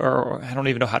differently, or I don't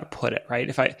even know how to put it, right?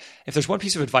 If there's one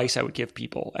piece of advice I would give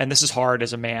people, and this is hard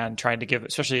as a man trying to give,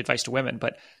 especially advice to women,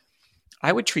 but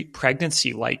I would treat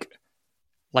pregnancy like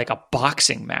a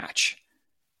boxing match,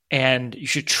 and you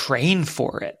should train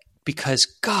for it, because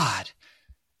God,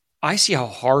 I see how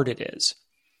hard it is.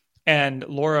 And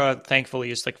Laura,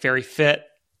 thankfully, is very fit,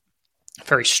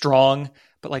 very strong,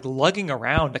 but lugging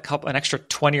around an extra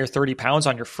 20 or 30 pounds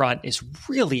on your front is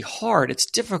really hard. It's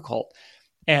difficult.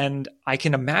 And I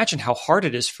can imagine how hard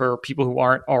it is for people who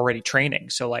aren't already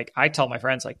training. So I tell my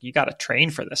friends, you got to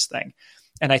train for this thing.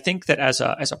 And I think that as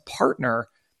a partner,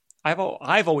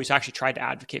 I've always actually tried to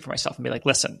advocate for myself and be like,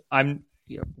 listen,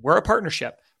 we're a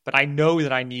partnership, but I know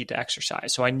that I need to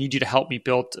exercise. So I need you to help me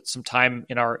build some time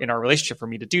in our relationship for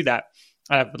me to do that.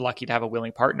 And I've been lucky to have a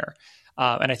willing partner.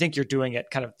 And I think you're doing it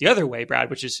kind of the other way,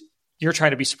 Brad, which is you're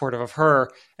trying to be supportive of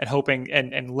her and hoping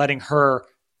and letting her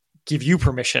give you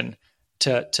permission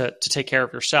to take care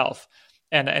of yourself.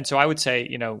 And so I would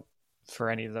say, for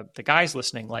any of the guys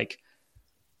listening,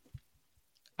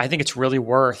 I think it's really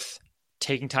worth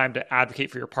taking time to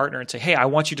advocate for your partner and say, hey, I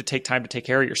want you to take time to take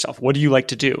care of yourself. What do you like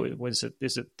to do? Is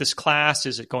it this class?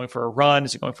 Is it going for a run?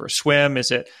 Is it going for a swim? Is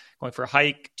it going for a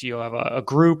hike? Do you have a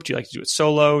group? Do you like to do it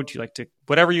solo? Do you like to,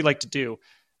 whatever you like to do,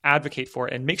 advocate for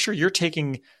it and make sure you're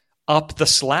taking up the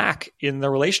slack in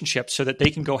the relationship so that they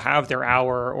can go have their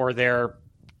hour or their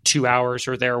 2 hours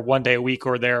or their 1 day a week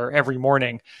or their every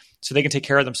morning so they can take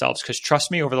care of themselves. Because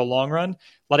trust me, over the long run,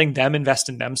 letting them invest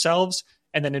in themselves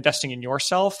and then investing in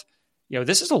yourself,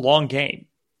 this is a long game.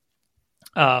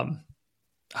 Oh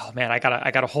man, I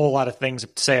got a whole lot of things to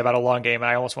say about a long game, and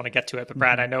I almost want to get to it. But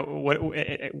Brad, I know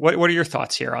what are your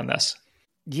thoughts here on this?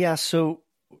 Yeah, so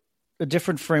a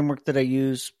different framework that I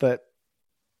use, but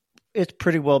it's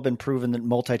pretty well been proven that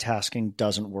multitasking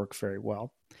doesn't work very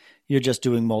well. You're just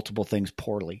doing multiple things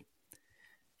poorly.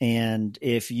 And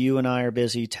if you and I are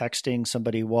busy texting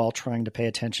somebody while trying to pay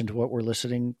attention to what we're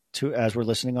listening to as we're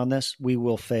listening on this, we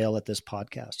will fail at this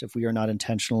podcast if we are not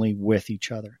intentionally with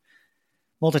each other.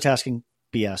 Multitasking,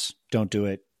 BS. Don't do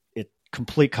it. It's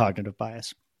complete cognitive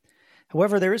bias.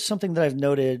 However, there is something that I've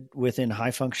noted within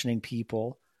high-functioning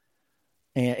people,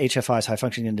 and HFIs,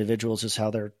 high-functioning individuals, is how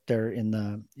they're in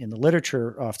the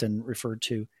literature often referred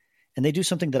to, and they do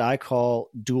something that I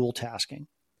call dual tasking,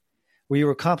 where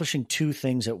you're accomplishing two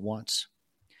things at once.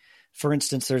 For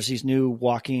instance, there's these new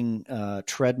walking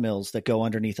treadmills that go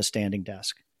underneath a standing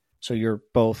desk. So you're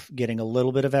both getting a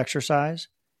little bit of exercise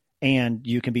and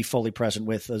you can be fully present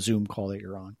with a Zoom call that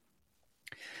you're on.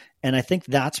 And I think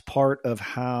that's part of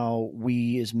how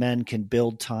we as men can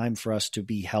build time for us to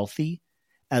be healthy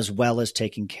as well as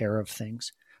taking care of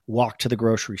things. Walk to the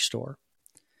grocery store.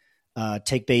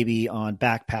 Take baby on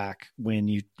backpack when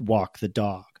you walk the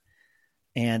dog.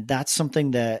 And that's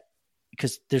something that,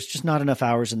 because there's just not enough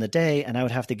hours in the day, and I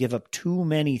would have to give up too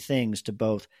many things to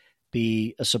both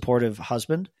be a supportive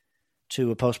husband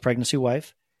to a post-pregnancy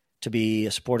wife, to be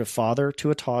a supportive father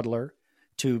to a toddler,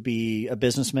 to be a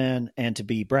businessman, and to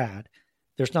be Brad.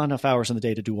 There's not enough hours in the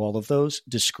day to do all of those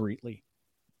discreetly.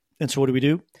 And so what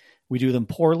do? We do them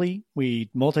poorly.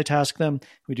 We multitask them.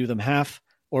 We do them half,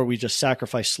 or we just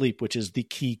sacrifice sleep, which is the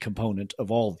key component of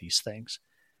all of these things.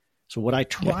 So what I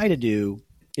try to do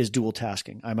is dual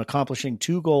tasking. I'm accomplishing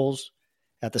two goals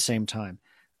at the same time.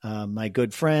 My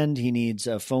good friend, he needs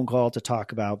a phone call to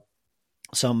talk about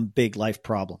some big life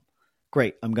problem.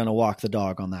 Great. I'm going to walk the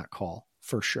dog on that call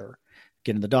for sure.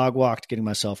 Getting the dog walked, getting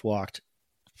myself walked,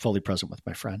 fully present with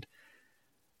my friend.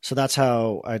 So that's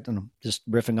how I don't know, just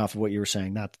riffing off of what you were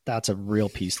saying, that's a real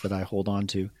piece that I hold on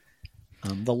to.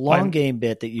 The long game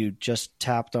bit that you just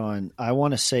tapped on, I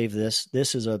want to save this.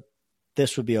 This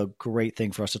would be a great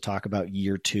thing for us to talk about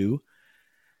year 2.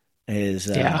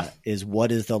 Is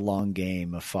what is the long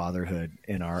game of fatherhood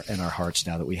in our hearts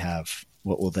now that we have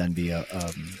what will then be a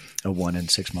 1 and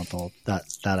 6 month old. That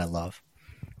I love.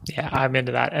 Yeah, I'm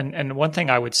into that. And one thing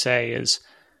I would say is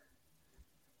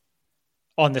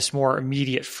on this more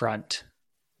immediate front,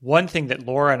 one thing that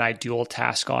Laura and I dual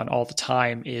task on all the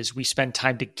time is we spend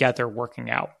time together working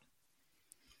out.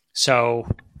 So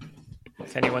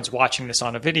if anyone's watching this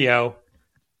on a video,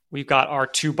 we've got our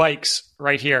 2 bikes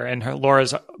right here, and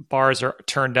Laura's bars are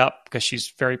turned up because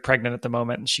she's very pregnant at the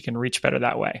moment and she can reach better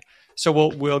that way. So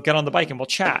we'll get on the bike and we'll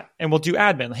chat and we'll do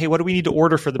admin. Hey, what do we need to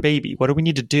order for the baby? What do we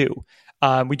need to do?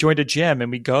 We joined a gym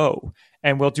and we go,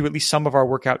 and we'll do at least some of our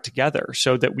workout together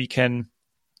so that we can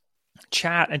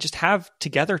chat and just have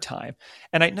together time.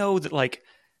 And I know that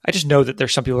I just know that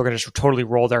there's some people who are going to just totally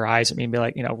roll their eyes at me and be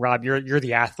like, Rob, you're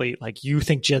the athlete. Like, you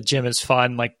think gym is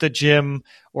fun. Like, the gym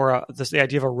or the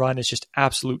idea of a run is just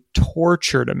absolute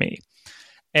torture to me.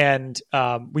 And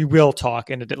we will talk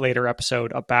in a later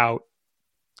episode about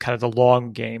kind of the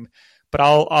long game, but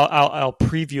I'll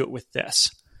preview it with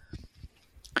this.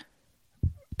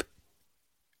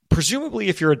 Presumably,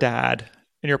 if you're a dad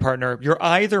and your partner, you're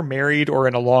either married or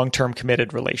in a long-term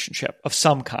committed relationship of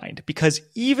some kind. Because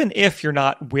even if you're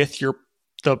not with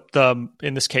the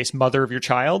in this case, mother of your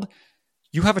child,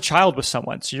 you have a child with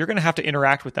someone. So you're going to have to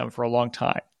interact with them for a long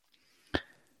time.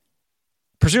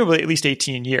 Presumably at least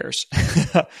 18 years,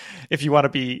 if you want to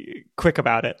be quick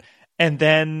about it. And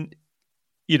then,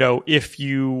 if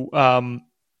you want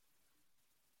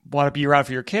to be around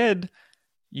for your kid,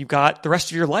 you've got the rest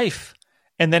of your life.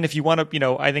 And then if you want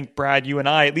to, I think, Brad, you and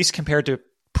I, at least compared to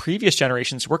previous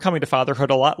generations, we're coming to fatherhood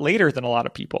a lot later than a lot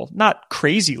of people. Not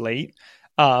crazy late,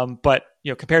 but,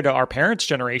 compared to our parents'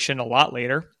 generation, a lot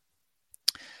later.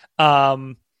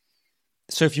 So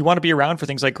if you want to be around for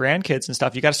things like grandkids and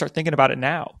stuff, you got to start thinking about it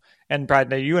now. And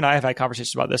Brad, you and I have had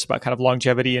conversations about this, about kind of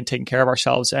longevity and taking care of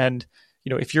ourselves. And,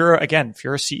 if you're a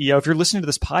CEO, if you're listening to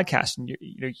this podcast, and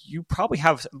you probably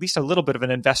have at least a little bit of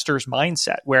an investor's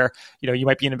mindset where, you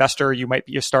might be an investor, you might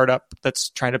be a startup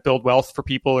that's trying to build wealth for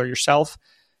people or yourself.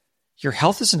 Your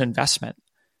health is an investment,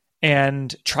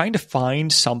 and trying to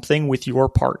find something with your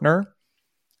partner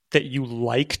that you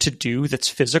like to do that's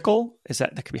physical,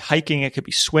 that could be hiking, it could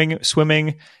be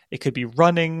swimming, it could be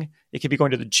running, it could be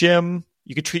going to the gym.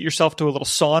 You could treat yourself to a little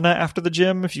sauna after the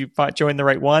gym if you join the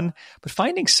right one. But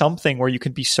finding something where you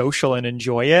can be social and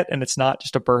enjoy it, and it's not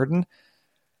just a burden,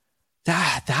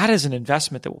 that is an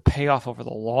investment that will pay off over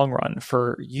the long run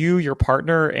for you, your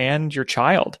partner, and your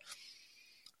child.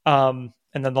 And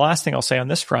then the last thing I'll say on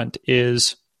this front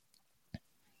is,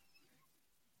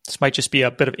 this might just be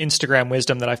a bit of Instagram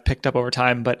wisdom that I've picked up over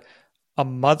time, but a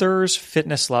mother's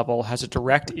fitness level has a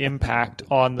direct impact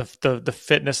on the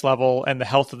fitness level and the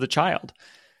health of the child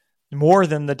more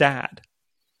than the dad.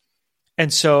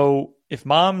 And so if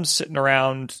mom's sitting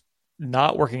around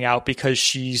not working out because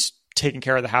she's taking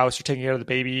care of the house or taking care of the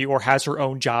baby or has her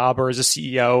own job or is a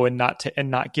CEO and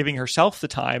not giving herself the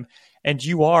time, and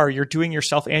you're doing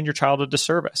yourself and your child a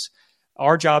disservice.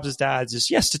 Our jobs as dads is,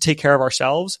 yes, to take care of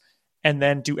ourselves, and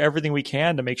then do everything we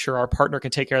can to make sure our partner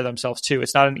can take care of themselves too.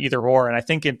 It's not an either or. And I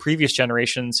think in previous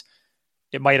generations,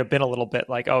 it might have been a little bit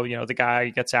like, the guy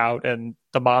gets out and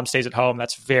the mom stays at home.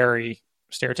 That's very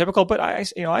stereotypical. But I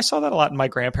saw that a lot in my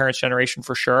grandparents' generation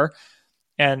for sure.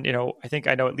 And,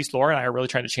 I know at least Laura and I are really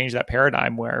trying to change that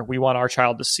paradigm where we want our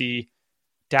child to see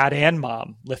dad and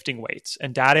mom lifting weights,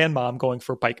 and dad and mom going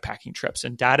for bike packing trips,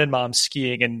 and dad and mom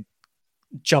skiing and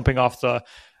jumping off the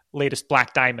latest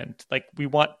Black Diamond. Like, we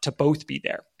want to both be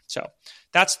there. So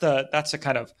that's the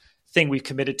kind of thing we've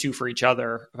committed to for each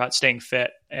other about staying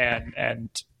fit and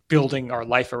building our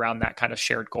life around that kind of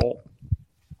shared goal.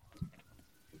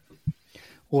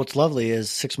 Well, what's lovely is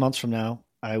 6 months from now,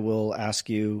 I will ask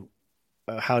you,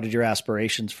 how did your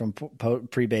aspirations from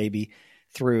pre-baby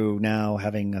through now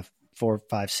having a 4,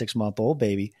 5, 6 month old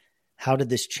baby, how did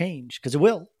this change? Because it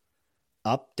will.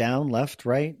 Up, down, left,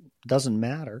 right, doesn't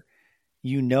matter.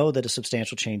 you know that a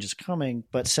substantial change is coming,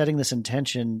 but setting this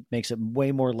intention makes it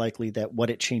way more likely that what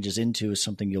it changes into is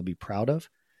something you'll be proud of.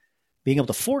 Being able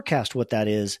to forecast what that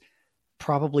is,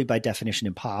 probably by definition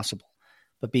impossible,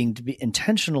 but being to be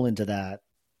intentional into that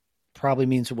probably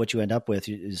means that what you end up with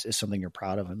is something you're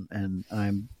proud of. And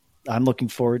I'm looking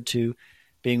forward to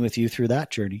being with you through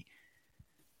that journey.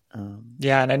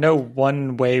 Yeah. And I know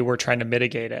one way we're trying to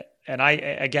mitigate it. And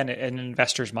again, an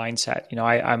investor's mindset,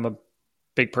 I'm a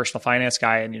big personal finance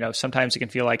guy. And, sometimes it can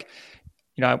feel like,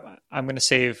 I'm going to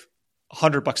save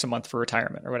 $100 a month for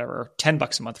retirement or whatever, or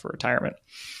 $10 a month for retirement.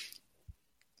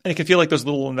 And it can feel like those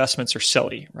little investments are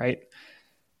silly, right?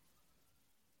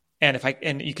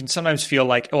 And you can sometimes feel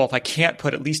like, oh, if I can't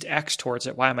put at least X towards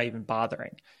it, why am I even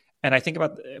bothering? And I think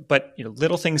but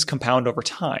little things compound over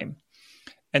time.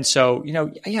 And so,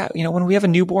 when we have a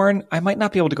newborn, I might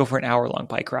not be able to go for an hour-long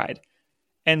bike ride.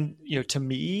 And, to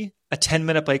me, a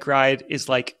 10-minute bike ride is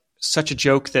like such a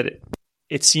joke that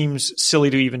it seems silly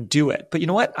to even do it. But you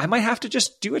know what? I might have to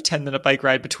just do a 10-minute bike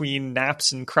ride between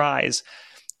naps and cries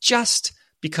just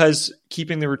because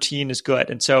keeping the routine is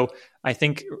good. And so I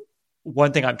think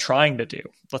one thing I'm trying to do,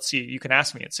 let's see, you can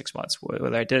ask me in 6 months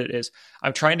whether I did it, is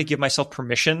I'm trying to give myself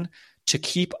permission to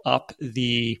keep up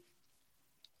the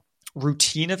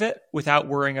routine of it without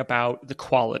worrying about the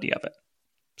quality of it.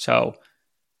 So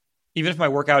even if my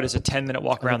workout is a 10-minute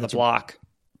walk around the block,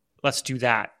 let's do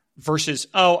that versus,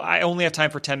 I only have time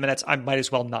for 10 minutes. I might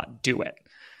as well not do it.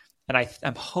 And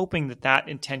I'm hoping that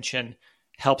intention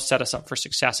helps set us up for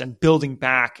success and building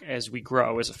back as we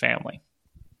grow as a family.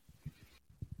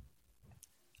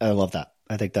 I love that.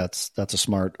 I think that's a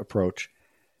smart approach,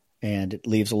 and it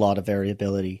leaves a lot of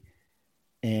variability.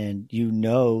 And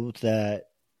that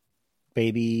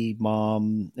baby,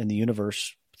 mom, and the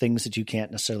universe, things that you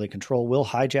can't necessarily control, will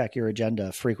hijack your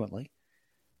agenda frequently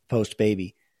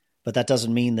post-baby. But that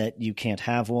doesn't mean that you can't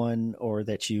have one or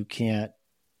that you can't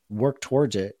work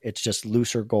towards it. It's just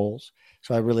looser goals.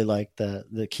 So I really like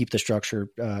the keep the structure,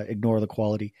 ignore the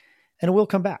quality, and it will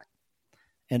come back.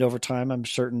 And over time, I'm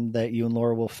certain that you and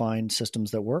Laura will find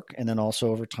systems that work. And then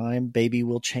also over time, baby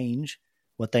will change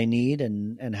what they need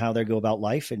and how they go about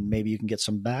life. And maybe you can get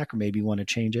some back, or maybe you want to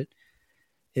change it.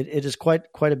 It is quite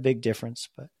a big difference,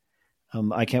 but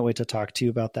I can't wait to talk to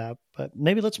you about that. But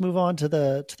maybe let's move on to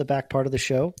the back part of the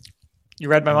show. You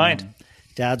read my mind.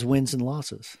 Dad's wins and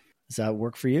losses. Does that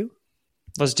work for you?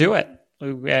 Let's do it.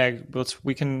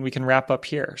 We can wrap up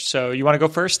here. So you want to go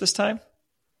first this time?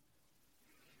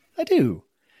 I do.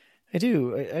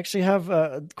 I actually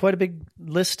have quite a big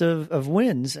list of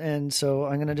wins, and so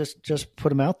I'm going to just put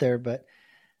them out there. But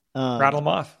rattle them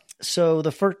off. So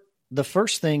the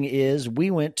first thing is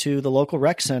we went to the local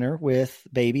rec center with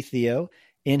baby Theo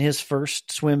in his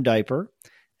first swim diaper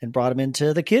and brought him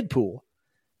into the kid pool,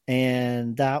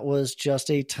 and that was just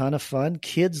a ton of fun.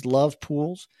 Kids love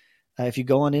pools. If you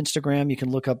go on Instagram, you can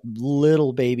look up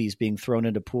little babies being thrown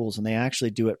into pools, and they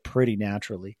actually do it pretty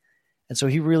naturally. And so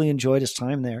he really enjoyed his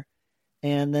time there.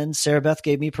 And then Sarah Beth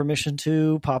gave me permission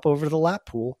to pop over to the lap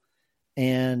pool.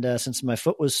 And since my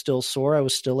foot was still sore, I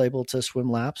was still able to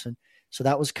swim laps. And so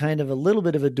that was kind of a little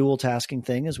bit of a dual tasking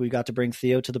thing, as we got to bring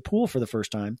Theo to the pool for the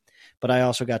first time. But I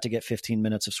also got to get 15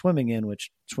 minutes of swimming in,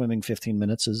 which swimming 15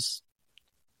 minutes is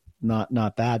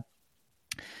not bad.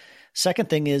 Second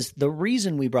thing is, the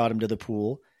reason we brought him to the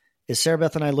pool is Sarah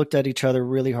Beth and I looked at each other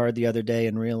really hard the other day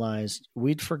and realized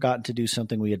we'd forgotten to do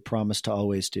something we had promised to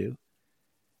always do,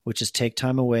 which is take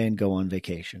time away and go on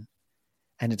vacation.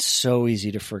 And it's so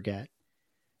easy to forget.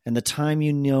 And the time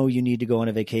you need to go on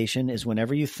a vacation is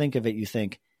whenever you think of it, you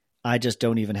think, I just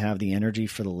don't even have the energy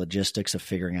for the logistics of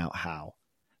figuring out how.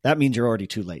 That means you're already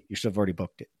too late. You should have already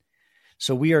booked it.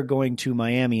 So we are going to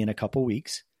Miami in a couple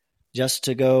weeks just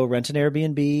to go rent an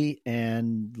Airbnb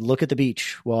and look at the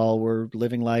beach while we're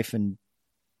living life and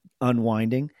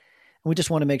unwinding. And we just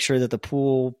want to make sure that the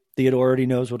pool, Theodore already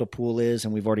knows what a pool is,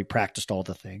 and we've already practiced all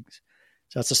the things.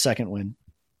 So that's the second win.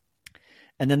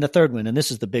 And then the third win, and this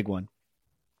is the big one.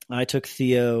 I took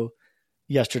Theo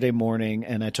yesterday morning,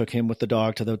 and I took him with the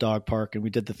dog to the dog park, and we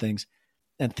did the things.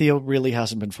 And Theo really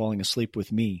hasn't been falling asleep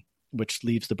with me, which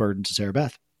leaves the burden to Sarah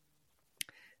Beth.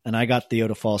 And I got Theo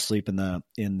to fall asleep in the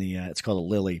it's called a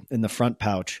Lily, in the front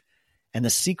pouch. And the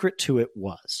secret to it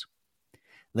was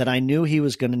that I knew he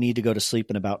was going to need to go to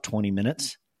sleep in about 20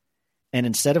 minutes. And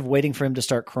instead of waiting for him to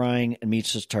start crying and me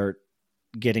to start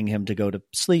getting him to go to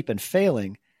sleep and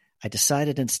failing, I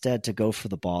decided instead to go for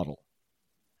the bottle.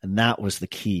 And that was the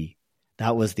key.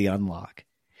 That was the unlock.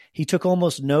 He took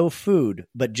almost no food,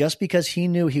 but just because he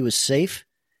knew he was safe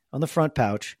on the front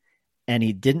pouch and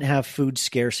he didn't have food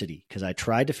scarcity, because I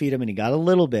tried to feed him and he got a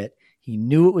little bit, he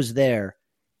knew it was there.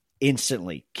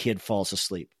 Instantly, kid falls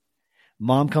asleep.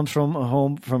 Mom comes from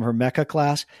home from her Mecca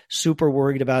class, super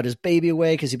worried about his baby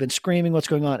awake because he's been screaming, what's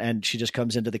going on? And she just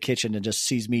comes into the kitchen and just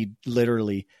sees me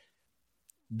literally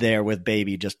there with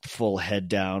baby, just full head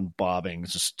down, bobbing,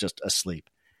 just asleep.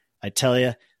 I tell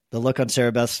you, the look on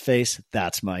Sarah Beth's face,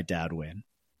 that's my dad win.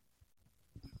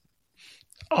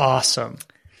 Awesome.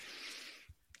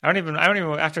 I don't even,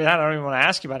 after that, I don't even want to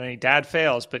ask you about any dad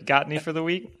fails, but got any for the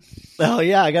week? Oh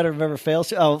yeah. I got to remember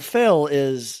fails. Oh, fail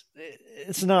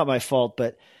it's not my fault,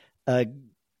 but,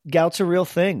 gout's a real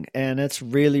thing and it's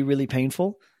really, really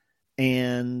painful.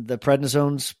 And the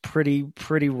prednisone's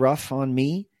pretty rough on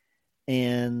me.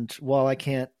 And while I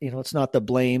can't, it's not the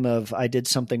blame of I did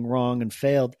something wrong and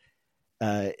failed.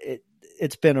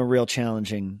 It's been a real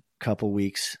challenging couple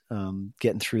weeks,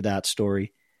 getting through that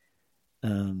story.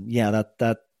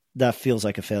 That feels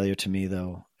like a failure to me,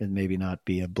 though, and maybe not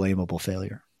be a blamable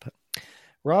failure. But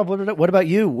Rob, what about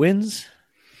you? Wins,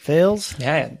 fails?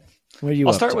 Yeah. What are you?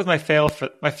 I'll start with my fail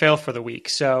for the week.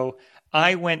 So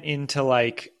I went into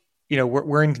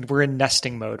we're in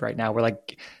nesting mode right now. We're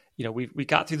like, we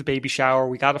got through the baby shower,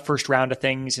 we got a first round of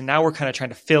things, and now we're kind of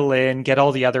trying to fill in, get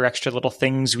all the other extra little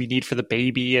things we need for the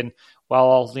baby, and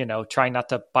while trying not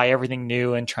to buy everything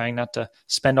new and trying not to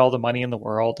spend all the money in the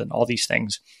world and all these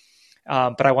things.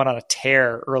 But I went on a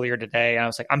tear earlier today, and I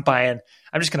was like, I'm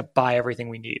just going to buy everything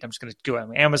we need. I'm just going to go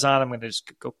on Amazon. I'm going to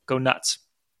just go nuts.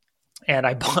 And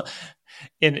I bought,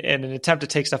 in an attempt to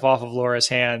take stuff off of Laura's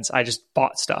hands, I just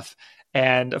bought stuff.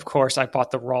 And of course, I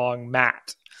bought the wrong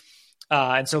mat.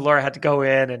 And so Laura had to go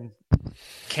in and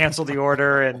cancel the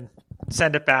order and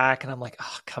send it back. And I'm like,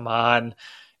 oh, come on,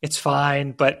 it's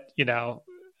fine. But,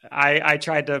 I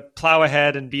tried to plow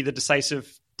ahead and be the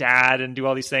decisive dad and do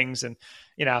all these things and,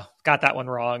 got that one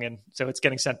wrong. And so it's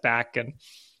getting sent back and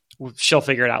she'll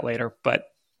figure it out later. But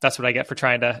that's what I get for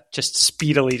trying to just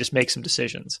speedily just make some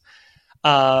decisions.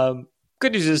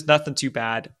 Good news is nothing too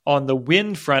bad. On the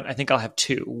win front, I think I'll have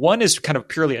two. One is kind of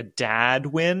purely a dad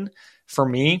win for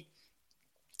me.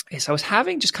 Is I was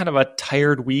having just kind of a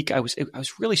tired week. I was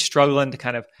really struggling to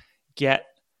kind of get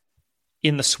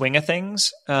in the swing of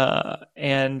things.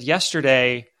 And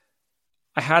yesterday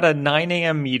I had a 9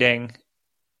 a.m. meeting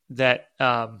that,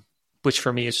 which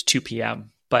for me is 2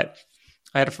 p.m., but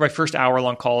I had my first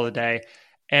hour-long call of the day,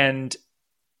 and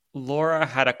Laura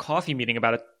had a coffee meeting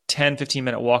about a 10,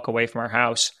 15-minute walk away from our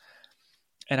house,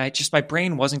 and my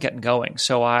brain wasn't getting going.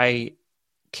 So I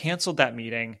canceled that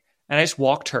meeting, and I just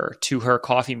walked her to her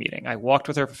coffee meeting. I walked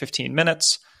with her for 15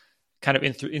 minutes, kind of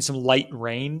in some light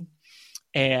rain,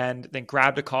 and then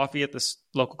grabbed a coffee at this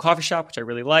local coffee shop, which I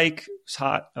really like. It was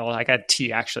hot. Well, I got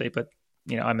tea, actually, but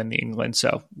I'm in England,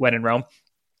 so when in Rome.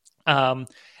 And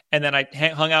then I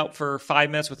hung out for 5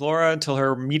 minutes with Laura until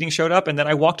her meeting showed up, and then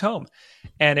I walked home.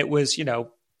 And it was,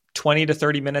 20 to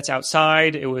 30 minutes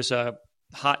outside. It was a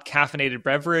hot caffeinated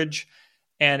beverage,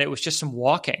 and it was just some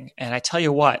walking. And I tell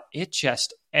you what, it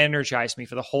just energized me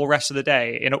for the whole rest of the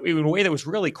day in a way that was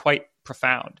really quite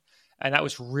profound. And that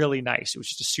was really nice. It was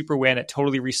just a super win. It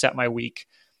totally reset my week.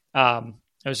 It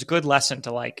was a good lesson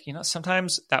to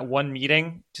sometimes that one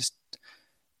meeting,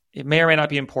 it may or may not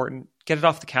be important. Get it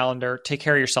off the calendar. Take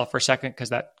care of yourself for a second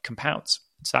because that compounds.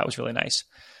 So that was really nice.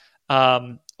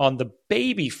 On the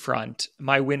baby front,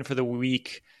 my win for the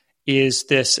week is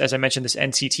this, as I mentioned, this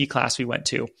NCT class we went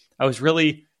to. I was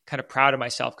really kind of proud of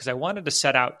myself because I wanted to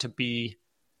set out to be,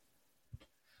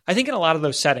 I think in a lot of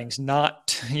those settings,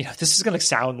 not, this is going to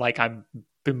sound like I'm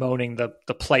bemoaning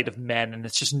the plight of men, and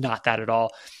it's just not that at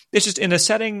all. It's just in a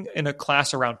setting, in a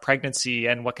class around pregnancy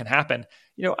and what can happen,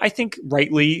 I think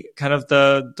rightly kind of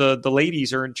the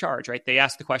ladies are in charge, right? They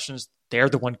ask the questions. They're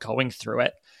the one going through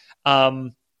it.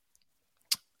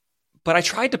 But I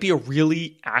tried to be a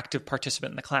really active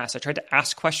participant in the class. I tried to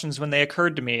ask questions when they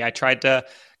occurred to me. I tried to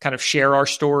kind of share our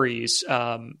stories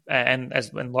and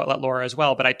let Laura as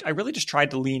well. But I really just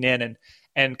tried to lean in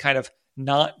and kind of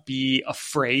not be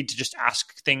afraid to just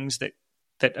ask things that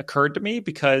occurred to me,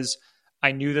 because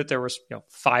I knew that there was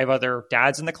 5 other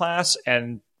dads in the class,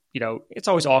 and it's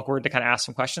always awkward to kind of ask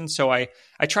some questions. So I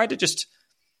tried to just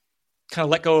kind of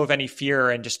let go of any fear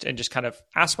and just kind of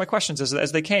ask my questions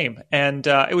as they came. And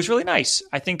it was really nice.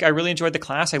 I think I really enjoyed the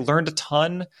class. I learned a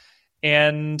ton.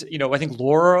 And, I think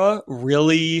Laura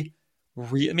really,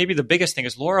 maybe the biggest thing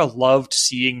is Laura loved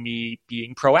seeing me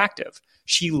being proactive.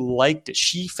 She liked it.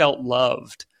 She felt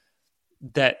loved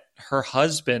that her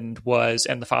husband was,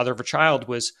 and the father of her child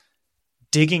was,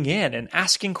 digging in and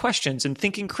asking questions and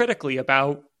thinking critically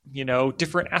about,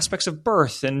 different aspects of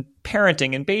birth and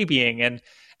parenting and babying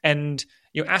and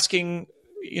asking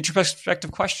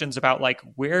introspective questions about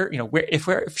where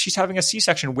if she's having a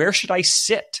C-section, where should I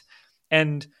sit?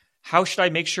 And how should I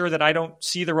make sure that I don't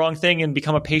see the wrong thing and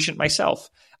become a patient myself?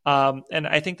 And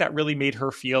I think that really made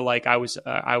her feel like I was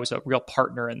a real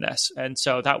partner in this. And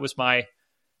so that was my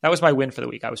win for the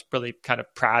week. I was really kind of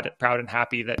proud and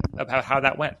happy about how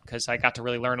that went, because I got to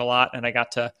really learn a lot and I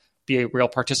got to be a real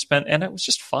participant, and it was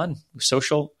just fun. It was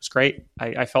social. It was great.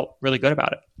 I felt really good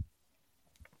about it.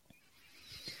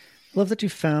 I love that you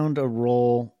found a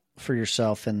role for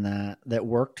yourself in that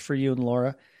worked for you and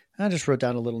Laura. I just wrote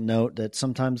down a little note that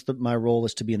sometimes my role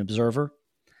is to be an observer,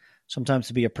 sometimes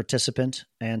to be a participant,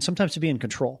 and sometimes to be in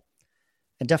control.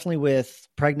 And definitely with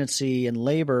pregnancy and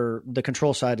labor, the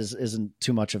control side isn't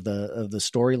too much of the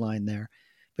storyline there.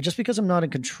 But just because I'm not in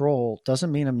control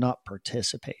doesn't mean I'm not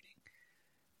participating.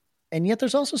 And yet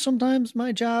there's also sometimes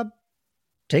my job,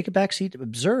 take a backseat,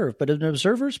 observe. But an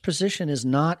observer's position is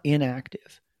not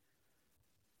inactive.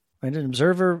 Right? An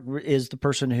observer is the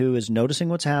person who is noticing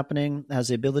what's happening, has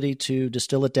the ability to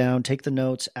distill it down, take the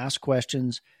notes, ask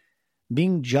questions.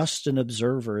 Being just an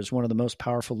observer is one of the most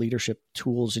powerful leadership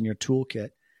tools in your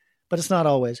toolkit, but it's not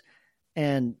always.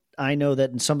 And I know that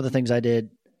in some of the things I did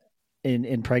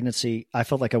in pregnancy, I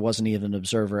felt like I wasn't even an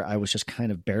observer. I was just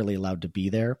kind of barely allowed to be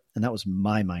there. And that was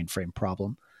my mind frame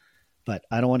problem. But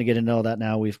I don't want to get into all that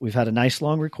now. We've had a nice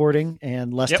long recording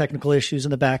and less technical issues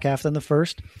in the back half than the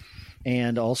first.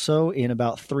 And also in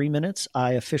about 3 minutes,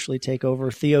 I officially take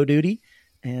over Theo duty,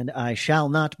 and I shall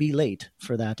not be late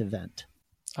for that event.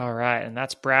 All right. And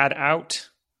that's Brad out.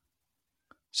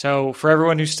 So for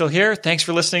everyone who's still here, thanks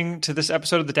for listening to this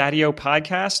episode of the Daddy-O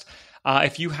podcast.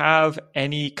 If you have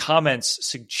any comments,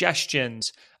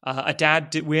 suggestions, a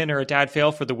dad win or a dad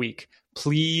fail for the week,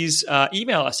 please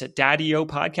email us at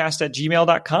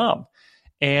daddyopodcast@gmail.com.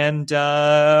 And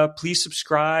please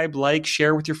subscribe, like,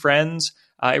 share with your friends.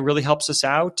 It really helps us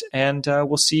out. And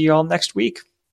we'll see you all next week.